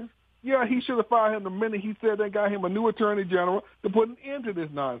Sessions. Yeah, he should have fired him the minute he said they got him a new attorney general to put an end to this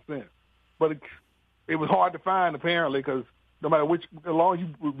nonsense. But it was hard to find, apparently, because no matter as long as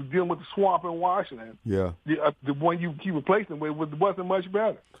you were dealing with the swamp in Washington, the one you keep replacing with wasn't much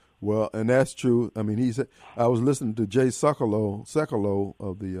better. Well, and that's true. I mean, I was listening to Jay Sekulow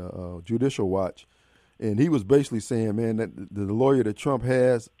of the Judicial Watch, and he was basically saying, man, that the lawyer that Trump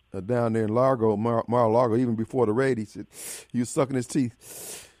has down there in Largo, Mar-a-Lago, even before the raid, he said he was sucking his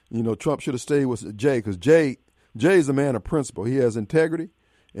teeth. You know, Trump should have stayed with Jay, because Jay's a man of principle. He has integrity,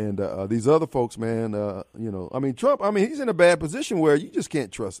 and these other folks, man, you know, I mean, Trump, I mean, he's in a bad position where you just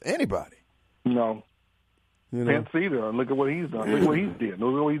can't trust anybody. No. You know? Pence either. Look at what he's done. Look at what he's did.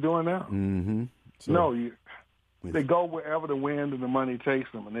 Look at what he's doing now. Mm-hmm. So, no, they go wherever the wind and the money takes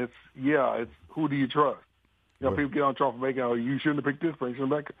them, and it's who do you trust? You know, people get on Trump for making, you shouldn't have picked this person. You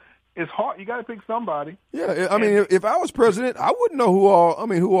shouldn't have picked. It's hard. You got to pick somebody. Yeah, I mean, if I was president, I wouldn't know who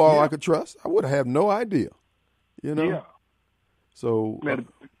all I could trust. I would have no idea. You know. Yeah. So.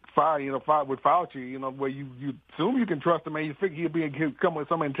 Fire with Fauci, where you assume you can trust him, and you figure he'll come with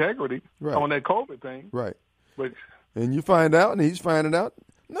some integrity on that COVID thing. Right. But and you find out, and he's finding out,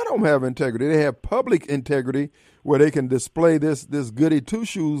 none of them have integrity. They have public integrity where they can display this goody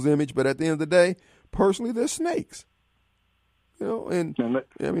two-shoes image, but at the end of the day, personally, they're snakes. You know, and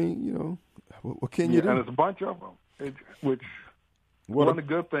I mean, you know, what can you do? And there's a bunch of them, one of the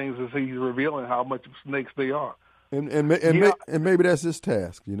good things is he's revealing how much of snakes they are. And maybe that's his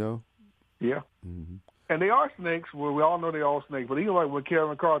task, you know? Yeah. Mm-hmm. And they are snakes. Well, we all know they're all snakes. But even like with Kevin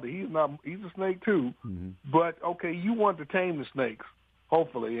McCarthy, he's a snake too. Mm-hmm. But, okay, you want to tame the snakes,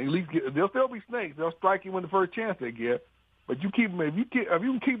 hopefully. At least they'll still be snakes. They'll strike you when the first chance they get. But you keep them, if you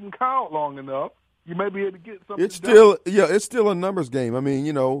can keep them cowed long enough, you may be able to get something done. It's still a numbers game. I mean,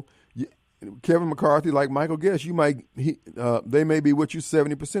 you know, Kevin McCarthy, like Michael Guest, they may be with you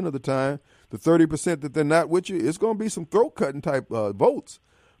 70% of the time. The 30% that they're not with you, it's going to be some throat cutting type votes.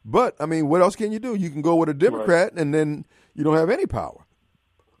 But I mean, what else can you do? You can go with a Democrat, and then you don't have any power.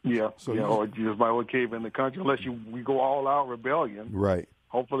 Yeah, or you just might well cave in the country unless we go all out rebellion. Right.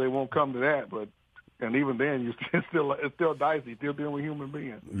 Hopefully, it won't come to that, but And even then, it's still dicey, still dealing with human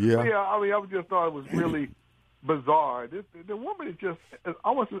beings. Yeah. But yeah, I mean, I just thought it was really bizarre. The woman is just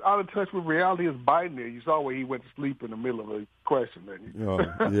almost as out of touch with reality as Biden is. You saw where he went to sleep in the middle of a question, didn't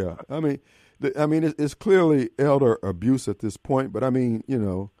you? Yeah. I mean, it's clearly elder abuse at this point. But I mean,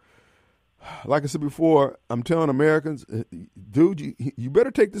 like I said before, I'm telling Americans, dude, you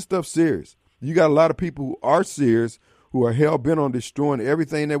better take this stuff serious. You got a lot of people who are serious, who are hell-bent on destroying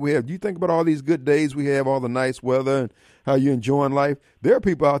everything that we have. Do you think about all these good days we have, all the nice weather, and how you're enjoying life? There are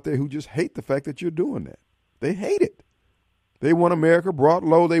people out there who just hate the fact that you're doing that. They hate it. They want America brought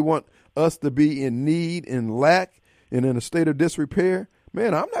low. They want us to be in need, in lack, and in a state of disrepair.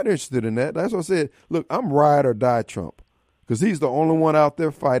 Man, I'm not interested in that. That's what I said. Look, I'm ride or die Trump, because he's the only one out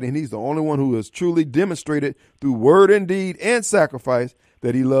there fighting. He's the only one who has truly demonstrated through word and deed and sacrifice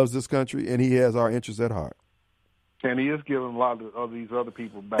that he loves this country and he has our interests at heart. And he is giving a lot of these other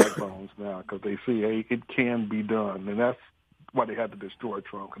people backbones now, because they see, hey, it can be done. And that's why they had to destroy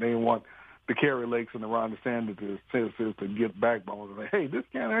Trump. They didn't want the Kerry Lakes and the Ron DeSantis citizens to get backbones and say, hey, this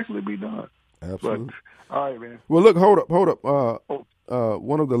can actually be done. Absolutely. But, all right, man. Well, look, hold up.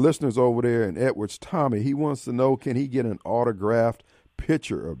 One of the listeners over there in Edwards, Tommy, he wants to know, can he get an autographed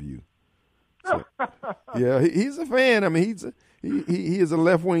picture of you? So, yeah, he's a fan. I mean, he is a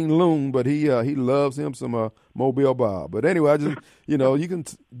left-wing loon, but he loves him some Mobile Bob. But anyway, I just, you can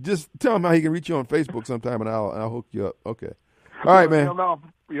just tell him how he can reach you on Facebook sometime, and I'll hook you up. Okay. All right, man.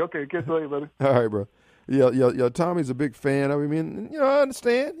 Okay, catch you later, buddy. All right, bro. Yeah, Tommy's a big fan. I mean, I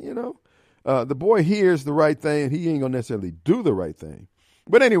understand, the boy hears the right thing. He ain't going to necessarily do the right thing.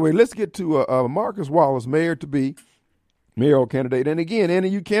 But anyway, let's get to Marcus Wallace, mayoral candidate. And again, any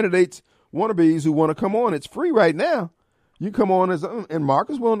of you candidates, wannabes who want to come on, it's free right now. You come on and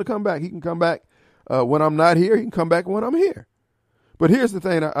Marcus willing to come back. He can come back when I'm not here. He can come back when I'm here. But here's the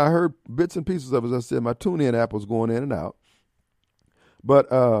thing. I heard bits and pieces of it. As I said, my tune-in app was going in and out. But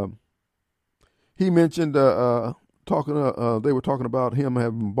he mentioned they were talking about him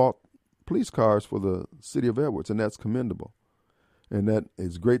having bought police cars for the city of Edwards, and that's commendable. And that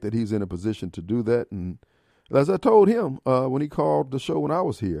is great that he's in a position to do that. And as I told him when he called the show when I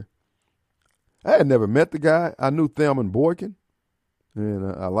was here, I had never met the guy. I knew Thelman Boykin, and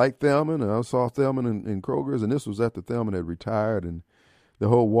I liked Thelman, and I saw Thelman in Kroger's, and this was after Thelman had retired, and the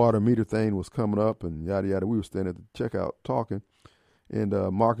whole water meter thing was coming up, and yada, yada. We were standing at the checkout talking, and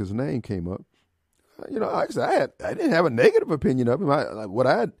Marcus' name came up. Like I said, I didn't have a negative opinion of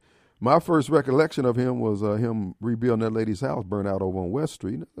him. My first recollection of him was him rebuilding that lady's house burned out over on West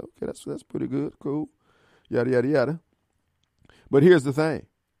Street. Okay, that's pretty good, cool, yada, yada, yada. But here's the thing.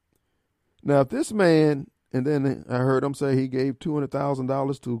 Now, if this man, and then I heard him say he gave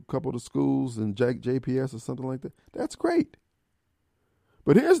 $200,000 to a couple of the schools in JPS or something like that, that's great.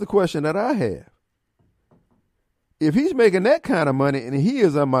 But here's the question that I have. If he's making that kind of money and he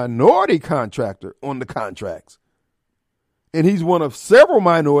is a minority contractor on the contracts, and he's one of several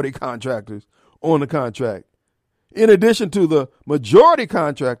minority contractors on the contract, in addition to the majority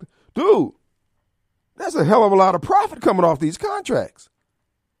contractor, dude, that's a hell of a lot of profit coming off these contracts.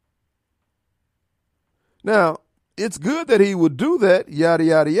 Now, it's good that he would do that, yada,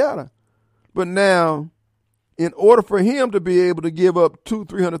 yada, yada. But now, in order for him to be able to give up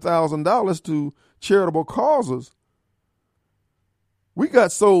 $200,000-$300,000 to charitable causes, we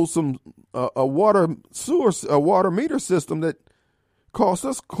got sold a water meter system that cost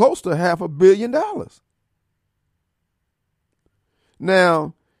us close to $500 million.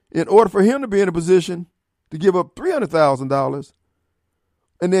 Now, in order for him to be in a position to give up $300,000,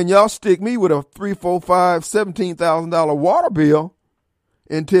 and then y'all stick me with a $3,000, $4,000, $17,000 water bill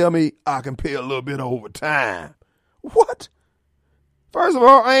and tell me I can pay a little bit over time. What? First of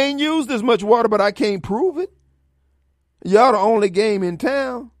all, I ain't used as much water, but I can't prove it. Y'all the only game in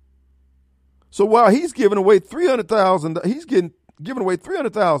town. So while he's giving away $300,000, he's giving away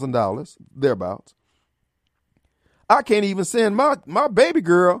 $300,000 thereabouts. I can't even send my baby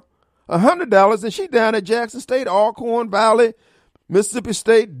girl $100, and she down at Jackson State, Alcorn Valley, Mississippi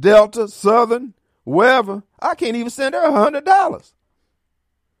State, Delta, Southern, wherever. I can't even send her $100.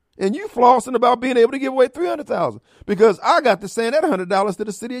 And you flossing about being able to give away $300,000 because I got to send that $100 to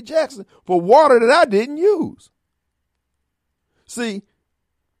the city of Jackson for water that I didn't use. See,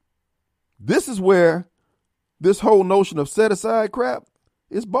 this is where this whole notion of set aside crap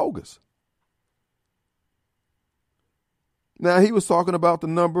is bogus. Now, he was talking about the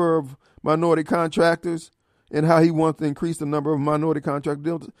number of minority contractors and how he wants to increase the number of minority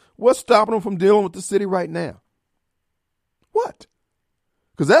contractors. What's stopping him from dealing with the city right now? What?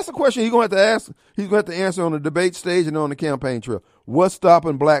 Because that's the question he's going to have to ask. He's going to have to answer on the debate stage and on the campaign trail. What's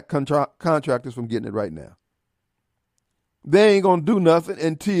stopping black contractors from getting it right now? They ain't going to do nothing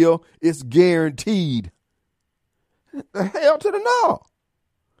until it's guaranteed. The hell to the no.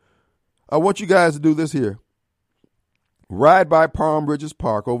 I want you guys to do this here. Ride by Palm Bridges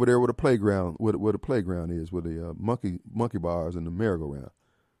Park over there where the playground, where the playground is, where the monkey bars and the merry-go-round.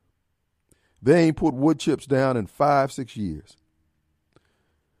 They ain't put wood chips down in 5-6 years.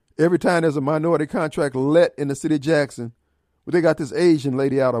 Every time there's a minority contract let in the city of Jackson, well, they got this Asian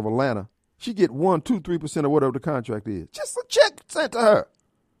lady out of Atlanta. She get 1, 2, 3% of whatever the contract is. Just a check sent to her.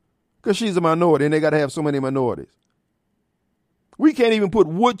 Because she's a minority and they got to have so many minorities. We can't even put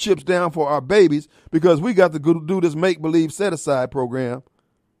wood chips down for our babies because we got to go do this make-believe set-aside program.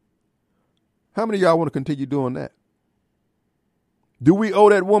 How many of y'all want to continue doing that? Do we owe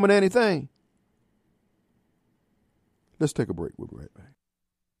that woman anything? Let's take a break. We'll be right back.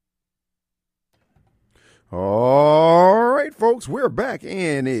 All right, folks, we're back,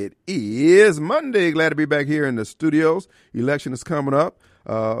 and it is Monday. Glad to be back here in the studios. Election is coming up,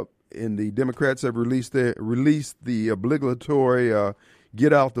 and the Democrats have released the obligatory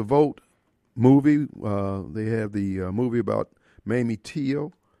Get Out the Vote movie. They have the movie about Mamie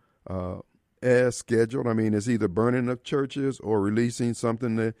Till as scheduled. I mean, it's either burning of churches or releasing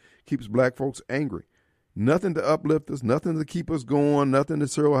something that keeps black folks angry. Nothing to uplift us, nothing to keep us going, nothing to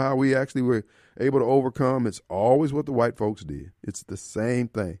show how we actually were able to overcome. It's always what the white folks did. It's the same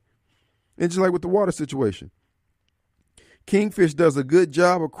thing. And just like with the water situation, Kingfish does a good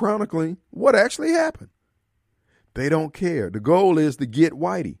job of chronicling what actually happened. They don't care. The goal is to get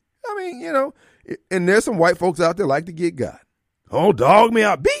whitey. I mean, you know, and there's some white folks out there like to get got. Oh, dog me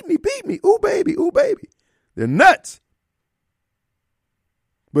out. Beat me. Ooh, baby. They're nuts.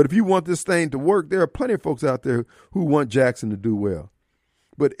 But if you want this thing to work, there are plenty of folks out there who want Jackson to do well.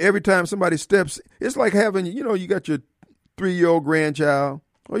 But every time somebody steps, it's like having, you know, you got your 3-year-old grandchild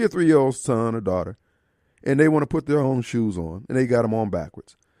or your 3-year-old son or daughter, and they want to put their own shoes on, and they got them on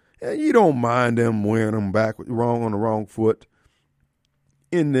backwards. And you don't mind them wearing them backwards, wrong on the wrong foot,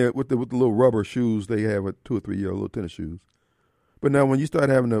 in there with the little rubber shoes they have with 2 or 3-year-old little tennis shoes. But now when you start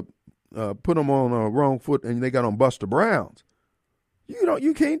having to put them on a wrong foot and they got on Buster Browns,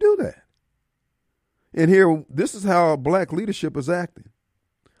 you can't do that. And here, this is how black leadership is acting.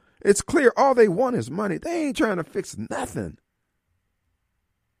 It's clear all they want is money. They ain't trying to fix nothing.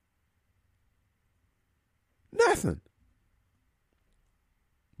 Nothing.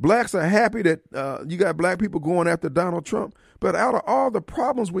 Blacks are happy that you got black people going after Donald Trump, but out of all the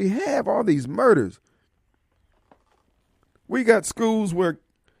problems we have, all these murders, we got schools where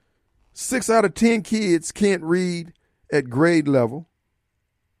 6 out of 10 kids can't read at grade level.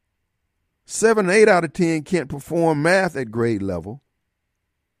 7 and 8 out of 10 can't perform math at grade level.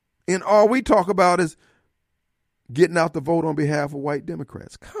 And all we talk about is getting out the vote on behalf of white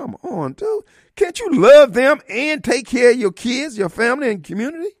Democrats. Come on, dude. Can't you love them and take care of your kids, your family, and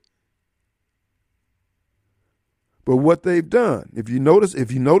community? But what they've done, if you notice this,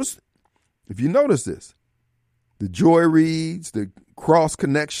 the Joy Reids, the Cross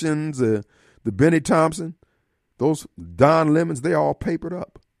Connections, the Benny Thompson, those Don Lemons, they all papered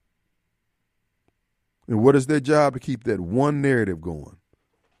up. And what is their job? To keep that one narrative going.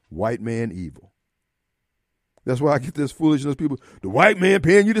 White man evil. That's why I get this foolishness. People, the white man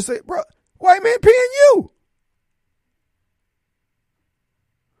paying you to say, bro, white man paying you.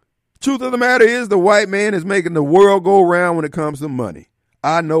 Truth of the matter is the white man is making the world go round when it comes to money.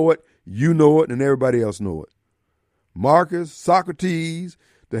 I know it, you know it, and everybody else know it. Marcus, Socrates,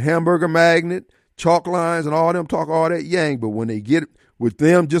 the hamburger magnet, chalk lines, and all them talk all that yang, but when they get with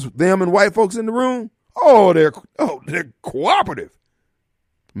them, just them and white folks in the room, they're cooperative,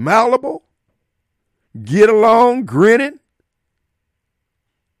 malleable, get along, grinning.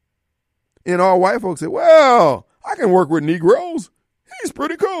 And all white folks say, well, I can work with Negroes. He's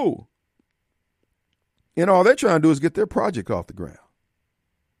pretty cool. And all they're trying to do is get their project off the ground.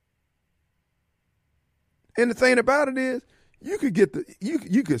 And the thing about it is, you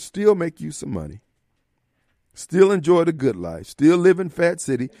could still make you some money, still enjoy the good life, still live in Fat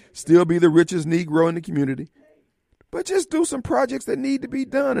City, still be the richest Negro in the community, but just do some projects that need to be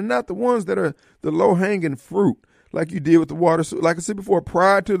done and not the ones that are the low-hanging fruit like you did with the water. Like I said before,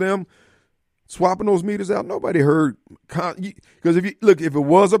 prior to them swapping those meters out, nobody heard. Because if it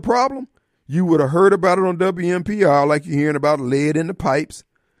was a problem, you would have heard about it on WMPR like you're hearing about lead in the pipes,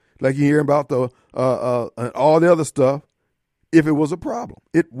 like you're hearing about the all the other stuff. If it was a problem,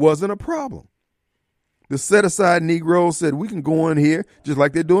 it wasn't a problem. The set-aside Negroes said, we can go in here just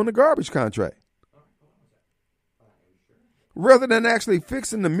like they're doing the garbage contract. Rather than actually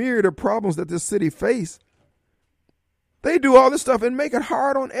fixing the myriad of problems that this city face, They do all this stuff and make it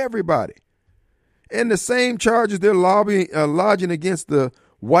hard on everybody. And the same charges they're lodging against the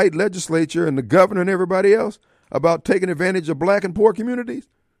white legislature and the governor and everybody else about taking advantage of black and poor communities.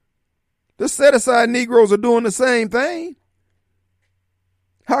 The set-aside Negroes are doing the same thing.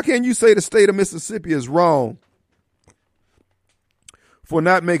 How can you say the state of Mississippi is wrong for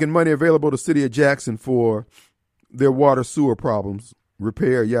not making money available to the city of Jackson for their water sewer problems,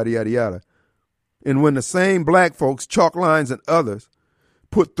 repair, yada, yada, yada? And when the same black folks, Chalk Lines and others,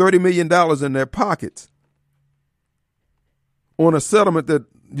 put $30 million in their pockets on a settlement that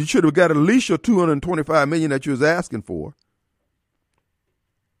you should have got at least your $225 million that you was asking for.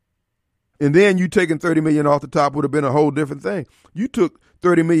 And then you taking $30 million off the top would have been a whole different thing. You took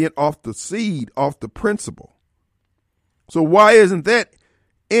 $30 million off the seed, off the principal. So why isn't that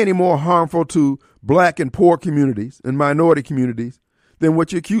any more harmful to black and poor communities and minority communities than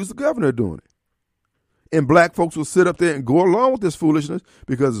what you accuse the governor of doing it? And black folks will sit up there and go along with this foolishness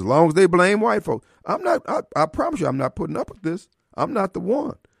because as long as they blame white folks, I promise you, I'm not putting up with this. I'm not the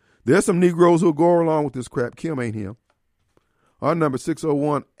one. There's some Negroes who'll go along with this crap. Kim ain't him. Our number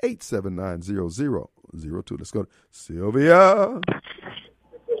 601-879-0002. Let's go to Sylvia.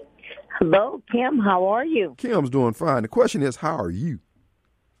 Hello, Kim. How are you? Kim's doing fine. The question is, how are you?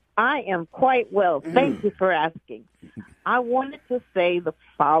 I am quite well. Thank you for asking. I wanted to say the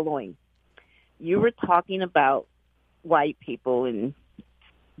following. You were talking about white people and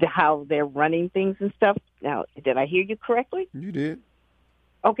how they're running things and stuff. Now, did I hear you correctly? You did.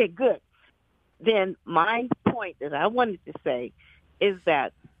 Okay, good. Then my point that I wanted to say is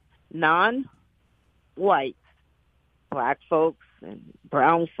that non-white, black folks and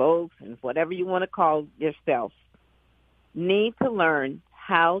brown folks and whatever you want to call yourself need to learn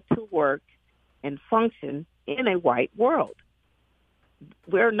how to work and function in a white world.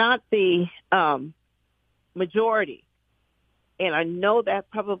 We're not the majority. And I know that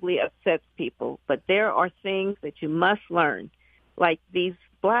probably upsets people, but there are things that you must learn, like these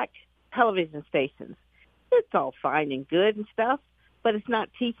black television stations. It's all fine and good and stuff, but it's not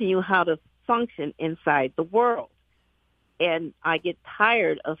teaching you how to function inside the world. And I get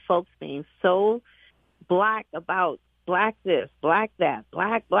tired of folks being so black about black this, black that,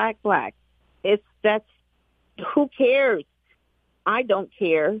 black. Who cares? I don't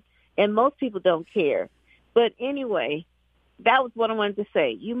care, and most people don't care. But anyway, that was what I wanted to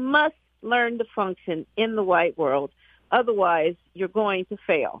say. You must learn to function in the white world. Otherwise, you're going to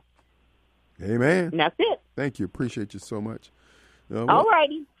fail. Amen. And that's it. Thank you. Appreciate you so much. All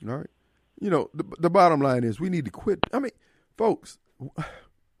righty. All right. You know, the bottom line is we need to quit. I mean, folks,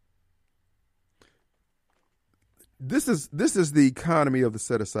 this is the economy of the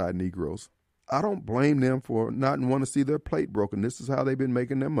set-aside Negroes. I don't blame them for not wanting to see their plate broken. This is how they've been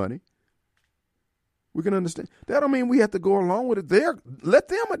making their money. We can understand. That don't mean we have to go along with it. Let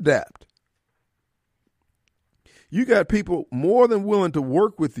them adapt. You got people more than willing to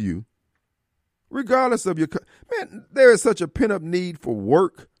work with you, regardless of your... Man, there is such a pent-up need for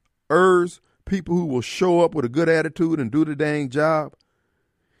workers, people who will show up with a good attitude and do the dang job.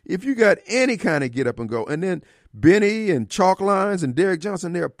 If you got any kind of get up and go, and then Benny and Chalk Lines and Derek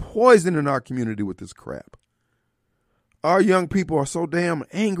Johnson, they're poisoning our community with this crap. Our young people are so damn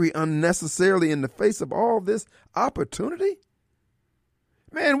angry unnecessarily in the face of all this opportunity.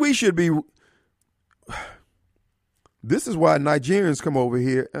 Man, we should be... This is why Nigerians come over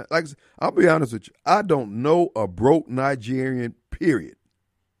here. Like, I'll be honest with you. I don't know a broke Nigerian, period.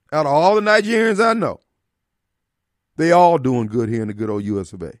 Out of all the Nigerians I know, they all doing good here in the good old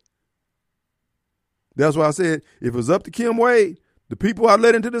US of A. That's why I said, if it was up to Kim Wade, the people I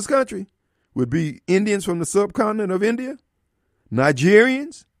let into this country would be Indians from the subcontinent of India,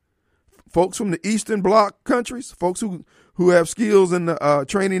 Nigerians, folks from the Eastern Bloc countries, folks who have skills in the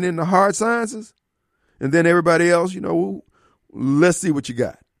training in the hard sciences, and then everybody else, let's see what you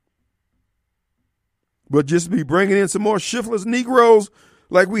got. But just be bringing in some more shiftless Negroes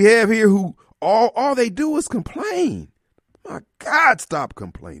like we have here who all they do is complain. My God, stop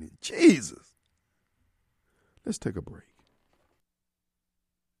complaining. Jesus. Let's take a break.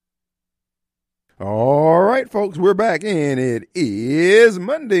 All right, folks, we're back, and it is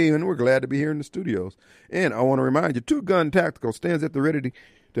Monday, and we're glad to be here in the studios. And I want to remind you, Two Gun Tactical stands at the ready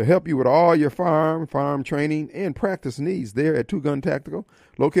to help you with all your farm training and practice needs there at Two Gun Tactical,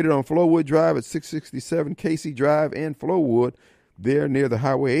 located on Flowwood Drive at 667 Casey Drive and Flowwood, there near the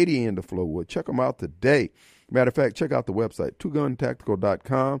Highway 80 end of Flowwood. Check them out today. Matter of fact, check out the website,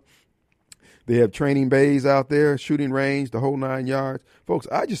 twoguntactical.com. They have training bays out there, shooting range, the whole 9 yards. Folks,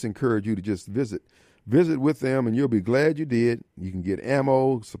 I just encourage you to just visit with them, and you'll be glad you did. You can get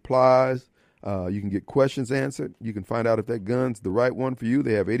ammo, supplies, You can get questions answered. You can find out if that gun's the right one for you.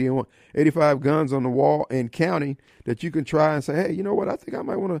 They have 85 guns on the wall and counting that you can try and say, hey, you know what? I think I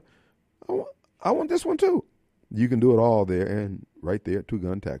might want to, I want this one too. You can do it all there and right there at Two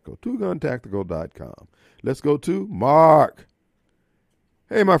Gun Tactical, twoguntactical.com. Let's go to Mark.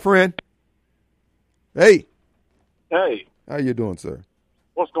 Hey, my friend. Hey. Hey. How you doing, sir?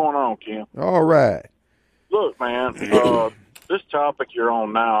 What's going on, Kim? All right. Look, man, this topic you're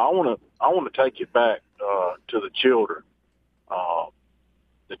on now, I want to take it back to the children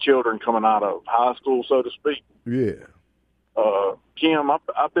coming out of high school, so to speak. Yeah. Kim,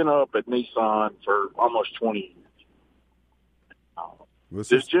 I've been up at Nissan for almost 20 years.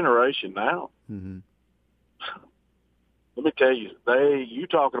 This generation now, mm-hmm. Let me tell you, you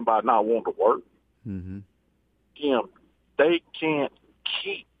talking about not wanting to work. Mm-hmm. Kim, they can't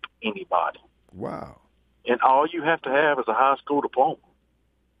keep anybody. Wow. And all you have to have is a high school diploma.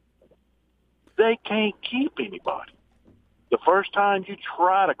 They can't keep anybody. The first time you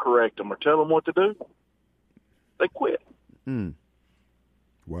try to correct them or tell them what to do, they quit. Mm.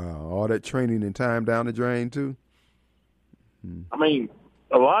 Wow. All that training and time down the drain, too? Mm. I mean,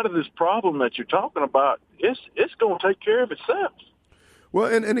 a lot of this problem that you're talking about, it's going to take care of itself.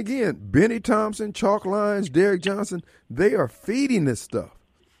 Well, and again, Benny Thompson, Chalk Lines, Derek Johnson, they are feeding this stuff.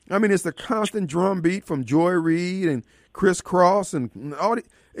 I mean, it's the constant drumbeat from Joy Reid and Chris Cross and all the.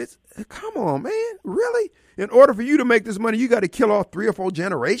 Come on, man, really? In order for you to make this money, you got to kill off 3 or 4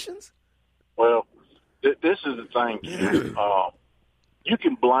 generations? Well, this is the thing. You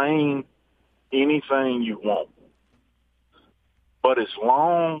can blame anything you want, but as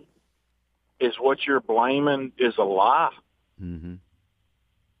long as what you're blaming is a lie, mm-hmm.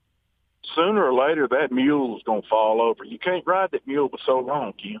 sooner or later that mule is going to fall over. You can't ride that mule for so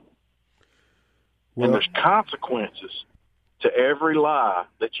long, Kim. Well, and there's consequences to every lie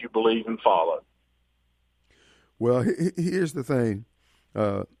that you believe and follow. Well, here's the thing.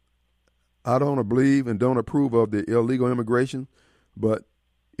 I don't believe and don't approve of the illegal immigration, but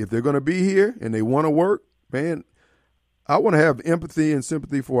if they're going to be here and they want to work, man, I want to have empathy and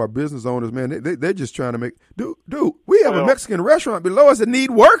sympathy for our business owners, man. They're just trying to make – dude, we have a Mexican restaurant below us that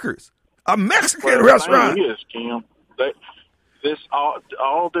need workers. A Mexican restaurant. The thing is, Kim,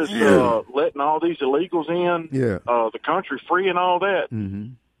 letting all these illegals in, the country free and all that, mm-hmm.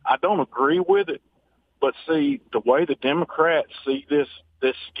 I don't agree with it. But see, the way the Democrats see this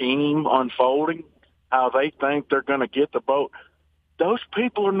scheme unfolding, how they think they're going to get the vote, those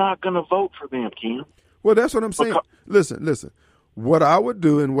people are not going to vote for them, Kim. Well, that's what I'm saying. Listen. What I would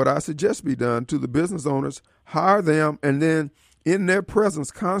do and what I suggest be done to the business owners, hire them, and then in their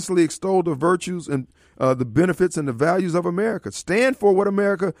presence constantly extol the virtues and the benefits and the values of America. Stand for what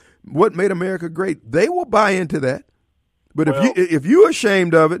made America great. They will buy into that. But if you're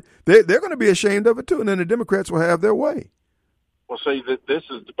ashamed of it, they're going to be ashamed of it too, and then the Democrats will have their way. Well, see, this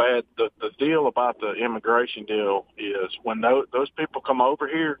is the bad. The deal about the immigration deal is when those people come over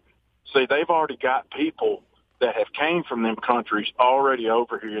here, see, they've already got people that have came from them countries already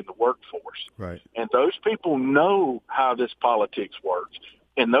over here in the workforce. Right. And those people know how this politics works.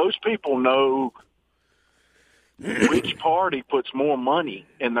 And those people know which party puts more money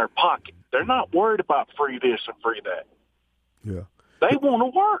in their pocket. They're not worried about free this and free that. Yeah. They want to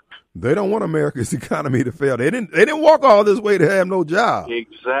work. They don't want America's economy to fail. They didn't walk all this way to have no job.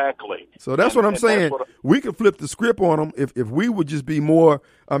 Exactly. So that's what I'm saying. We could flip the script on them if we would just be more,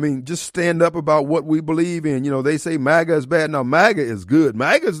 just stand up about what we believe in. You know, they say MAGA is bad. No, MAGA is good.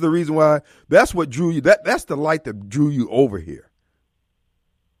 MAGA is the reason why. That's what drew you. That's the light that drew you over here.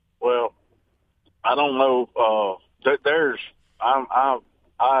 Well, I don't know.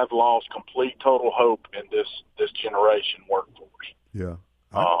 I've lost complete total hope in this generation workforce. Yeah.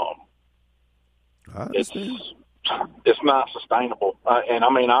 It's not sustainable. And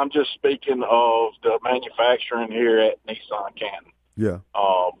I'm just speaking of the manufacturing here at Nissan Canton. Yeah.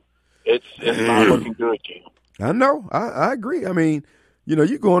 It's not looking good, Kim. I know. I agree.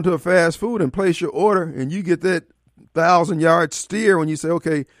 You go into a fast food and place your order and you get that 1,000-yard steer when you say,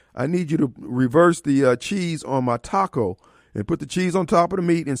 okay, I need you to reverse the cheese on my taco and put the cheese on top of the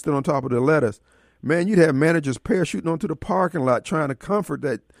meat instead on top of the lettuce. Man, you'd have managers parachuting onto the parking lot trying to comfort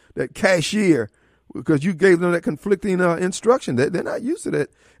that cashier because you gave them that conflicting instruction. They're not used to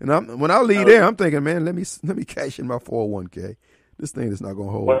that. And when I leave there, I'm thinking, man, let me cash in my 401k. This thing is not going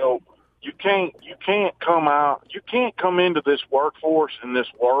to hold. Well, you can't come into this workforce in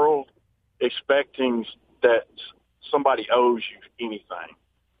this world expecting that somebody owes you anything.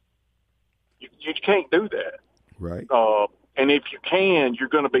 You can't do that. Right. And if you can, you're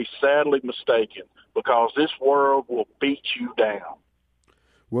going to be sadly mistaken because this world will beat you down.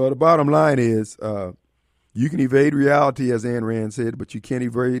 Well, the bottom line is you can evade reality, as Ayn Rand said, but you can't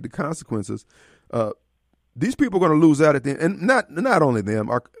evade the consequences. These people are going to lose out at the end. And not only them,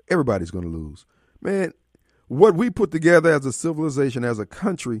 everybody's going to lose. Man, what we put together as a civilization, as a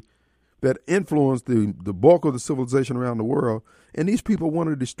country that influenced the bulk of the civilization around the world, and these people want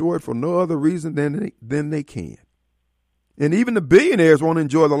to destroy it for no other reason than they can. And even the billionaires won't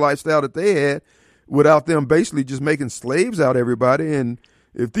enjoy the lifestyle that they had without them basically just making slaves out of everybody. And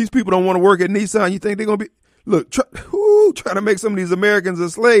if these people don't want to work at Nissan, you think they're going to be, look, trying to make some of these Americans a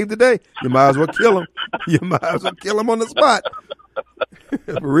slave today, you might as well kill them. You might as well kill them on the spot.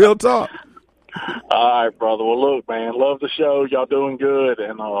 Real talk. All right, brother. Well, look, man, love the show. Y'all doing good,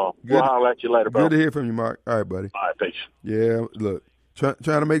 and we'll holler at you later, bro. Good to hear from you, Mark. All right, buddy. All right, peace. Yeah, look, trying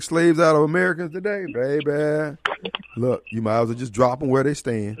to make slaves out of Americans today, baby. Look, you might as well just drop them where they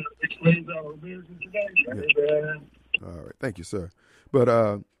stand. Yeah. All right, thank you, sir.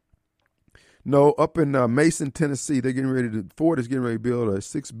 But no, up in Mason, Tennessee, Ford is getting ready to build a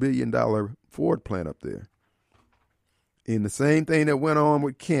 $6 billion Ford plant up there. And the same thing that went on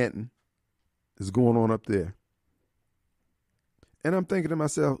with Canton is going on up there. And I'm thinking to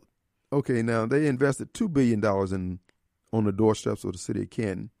myself, okay, now they invested $2 billion on the doorsteps of the city of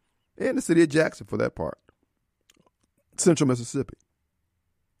Canton and the city of Jackson, for that part, Central Mississippi.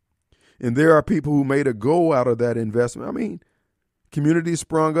 And there are people who made a go out of that investment. I mean, communities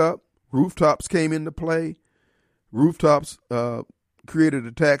sprung up, rooftops came into play, rooftops created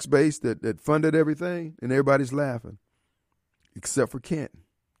a tax base that funded everything, and everybody's laughing, except for Canton.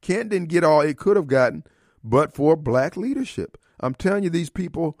 Canton didn't get all it could have gotten, but for black leadership. I'm telling you, these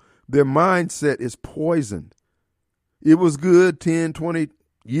people, their mindset is poisoned. It was good 10, 20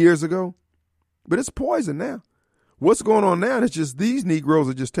 years ago, but it's poison now. What's going on now is just these Negroes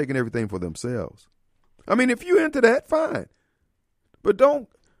are just taking everything for themselves. I mean, if you're into that, fine. But don't,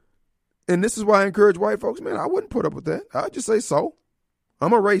 and this is why I encourage white folks, man, I wouldn't put up with that. I'd just say so.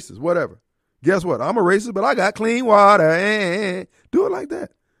 I'm a racist, whatever. Guess what? I'm a racist, but I got clean water. Do it like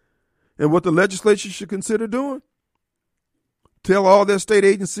that. And what the legislature should consider doing, tell all their state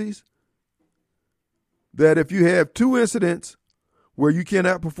agencies that if you have 2 incidents where you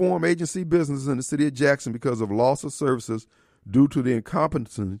cannot perform agency business in the city of Jackson because of loss of services due to the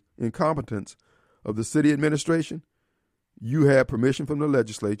incompetence of the city administration, you have permission from the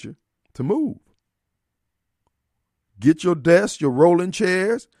legislature to move. Get your desks, your rolling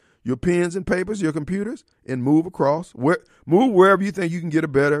chairs, your pens and papers, your computers, and move across. Move wherever you think you can get a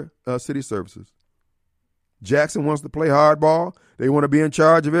better city services. Jackson wants to play hardball. They want to be in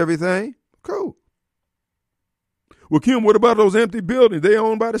charge of everything. Cool. Well, Kim, what about those empty buildings? They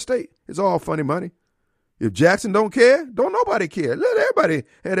owned by the state. It's all funny money. If Jackson don't care, don't nobody care. Let everybody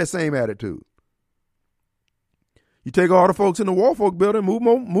have that same attitude. You take all the folks in the Woolfolk building, move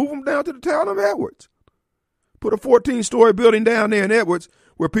them down to the town of Edwards. Put a 14-story building down there in Edwards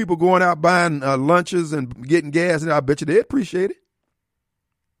where people going out buying lunches and getting gas, and I bet you they appreciate it.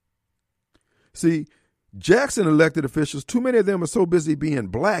 See, Jackson elected officials, too many of them are so busy being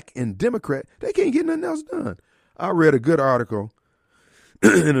black and Democrat, they can't get nothing else done. I read a good article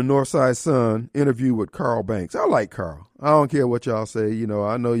in the Northside Sun interview with Carl Banks. I like Carl. I don't care what y'all say. You know,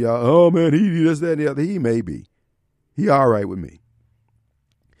 I know y'all, oh, man, he this, that, and the other. He may be. He all right with me.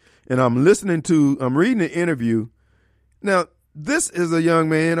 And I'm reading the interview. Now, this is a young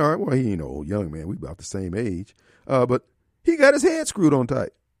man, all right, well, he ain't an old young man. We about the same age. But he got his head screwed on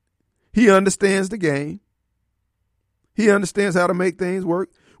tight. He understands the game. He understands how to make things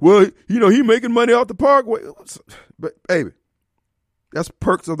work. Well, you know, he making money off the parkway. But, baby, that's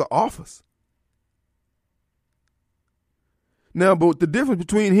perks of the office. Now, but the difference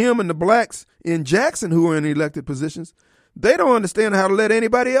between him and the blacks in Jackson who are in elected positions, they don't understand how to let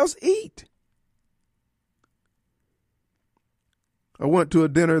anybody else eat. I went to a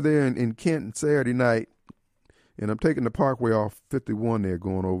dinner there in Canton Saturday night, and I'm taking the parkway off 51 there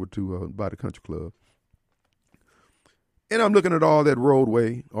going over to by the country club. And I'm looking at all that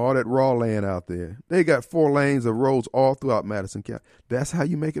roadway, all that raw land out there. They got 4 lanes of roads all throughout Madison County. That's how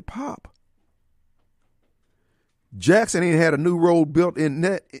you make it pop. Jackson ain't had a new road built in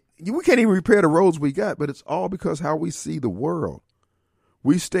that. We can't even repair the roads we got, but it's all because how we see the world.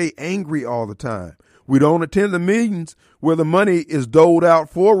 We stay angry all the time. We don't attend the meetings where the money is doled out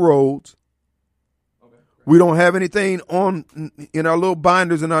for roads. Okay. We don't have anything in our little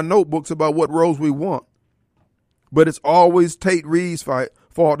binders in our notebooks about what roads we want. But it's always Tate Reeves'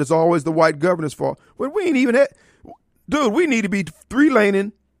 fault. It's always the white governor's fault. When we ain't even had, dude, we need to be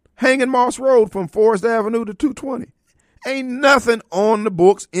 3-laning Hanging Moss Road from Forest Avenue to 220. Ain't nothing on the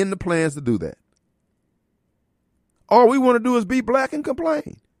books in the plans to do that. All we want to do is be black and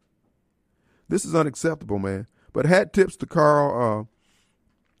complain. This is unacceptable, man. But hat tips to Carl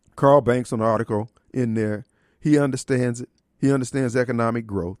Banks on the article in there. He understands it. He understands economic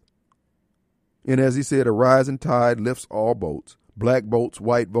growth. And as he said, a rising tide lifts all boats, black boats,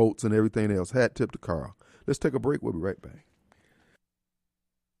 white boats, and everything else. Hat tip to Carl. Let's take a break. We'll be right back.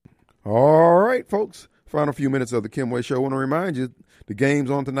 All right, folks. Final few minutes of the Kim Way Show. I want to remind you, the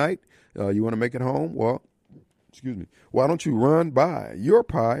game's on tonight. You want to make it home? Well, excuse me. Why don't you run by Your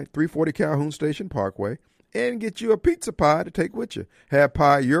Pie, 340 Calhoun Station Parkway, and get you a pizza pie to take with you. Have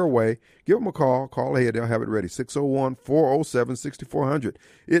pie your way. Give them a call. Call ahead. They'll have it ready. 601-407-6400.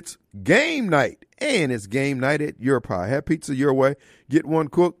 It's game night, and it's game night at Your Pie. Have pizza your way. Get one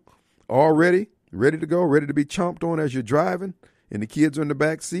cooked already, ready to go, ready to be chomped on as you're driving, and the kids are in the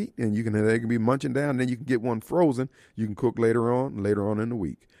back seat, and they can be munching down, and then you can get one frozen. You can cook later on in the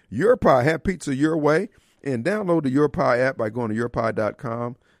week. Your Pie. Have pizza your way, and download the Your Pie app by going to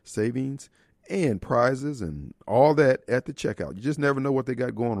yourpie.com. Savings and prizes and all that at the checkout. You just never know what they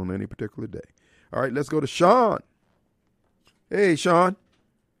got going on any particular day. All right, let's go to Sean. Hey, Sean.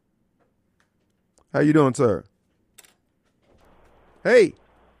 How you doing, sir? Hey.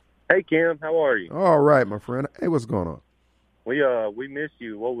 Hey, Kim. How are you? All right, my friend. Hey, what's going on? We missed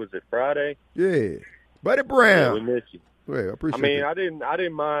you. What was it, Friday? Yeah. Buddy Brown. Yeah, we missed you. Well, I appreciate it. I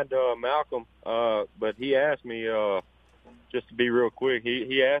didn't mind Malcolm, but he asked me, just to be real quick,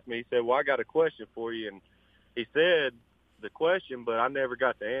 he asked me, he said, well, I got a question for you. And he said the question, but I never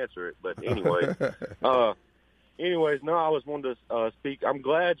got to answer it. But anyway, no, I was wanting to speak. I'm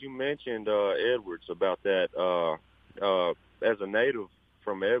glad you mentioned Edwards about that. As a native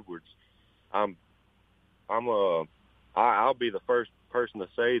from Edwards, I'll be the first person to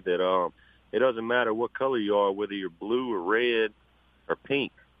say that it doesn't matter what color you are, whether you're blue or red or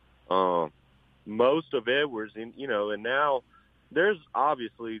pink. Most of Edwards, and now there's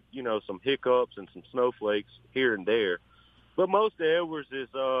obviously, some hiccups and some snowflakes here and there, but most of Edwards is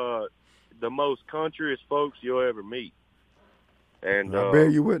the most countryest folks you'll ever meet. And I bear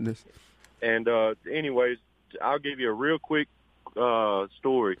you witness. And anyways, I'll give you a real quick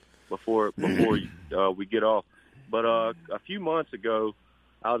story before we get off. But a few months ago,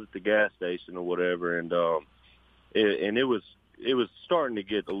 I was at the gas station or whatever, and it was starting to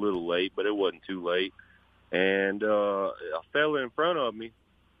get a little late, but it wasn't too late. And a fella in front of me,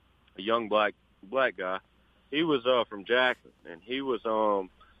 a young black guy, he was from Jackson, and he was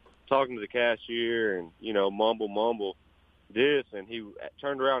talking to the cashier and mumble this, and he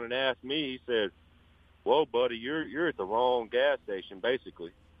turned around and asked me. He said, "Whoa, buddy, you're at the wrong gas station,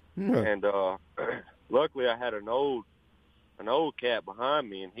 basically." Yeah. And luckily, I had an old cat behind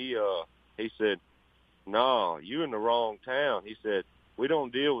me, and he said, "No, you in the wrong town." He said, "We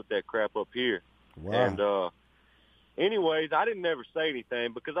don't deal with that crap up here." Wow. And anyways, I didn't never say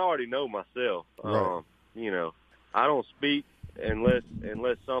anything because I already know myself. Right. I don't speak unless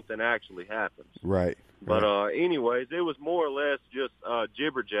something actually happens. Right. But anyways, it was more or less just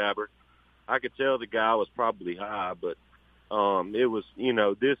jibber jabber. I could tell the guy was probably high, but it was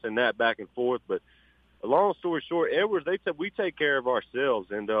this and that back and forth. But long story short, Edwards, we take care of ourselves,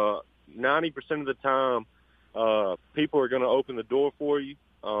 and 90% of the time, people are going to open the door for you.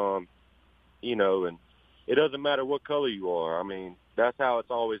 And it doesn't matter what color you are. I mean, that's how it's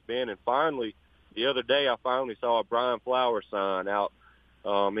always been. And finally, the other day, I finally saw a Brian Flowers sign out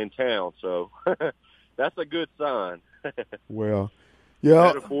in town. So that's a good sign. Well, yeah.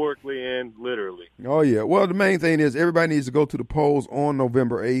 Metaphorically and literally. Oh, yeah. Well, the main thing is everybody needs to go to the polls on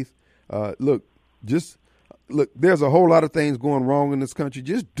November 8th. Look, there's a whole lot of things going wrong in this country.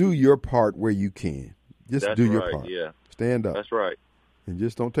 Just do your part where you can. That's do your part. Yeah. Stand up. That's right. And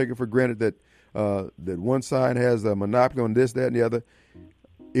just don't take it for granted that one side has a monopoly on this, that, and the other.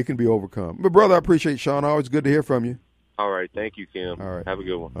 It can be overcome. But, brother, I appreciate Sean. Always good to hear from you. All right. Thank you, Kim. All right. Have a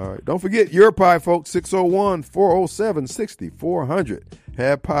good one. All right. Don't forget Your Pie, folks, 601-407-6400.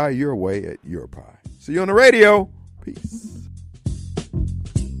 Have pie your way at Your Pie. See you on the radio. Peace.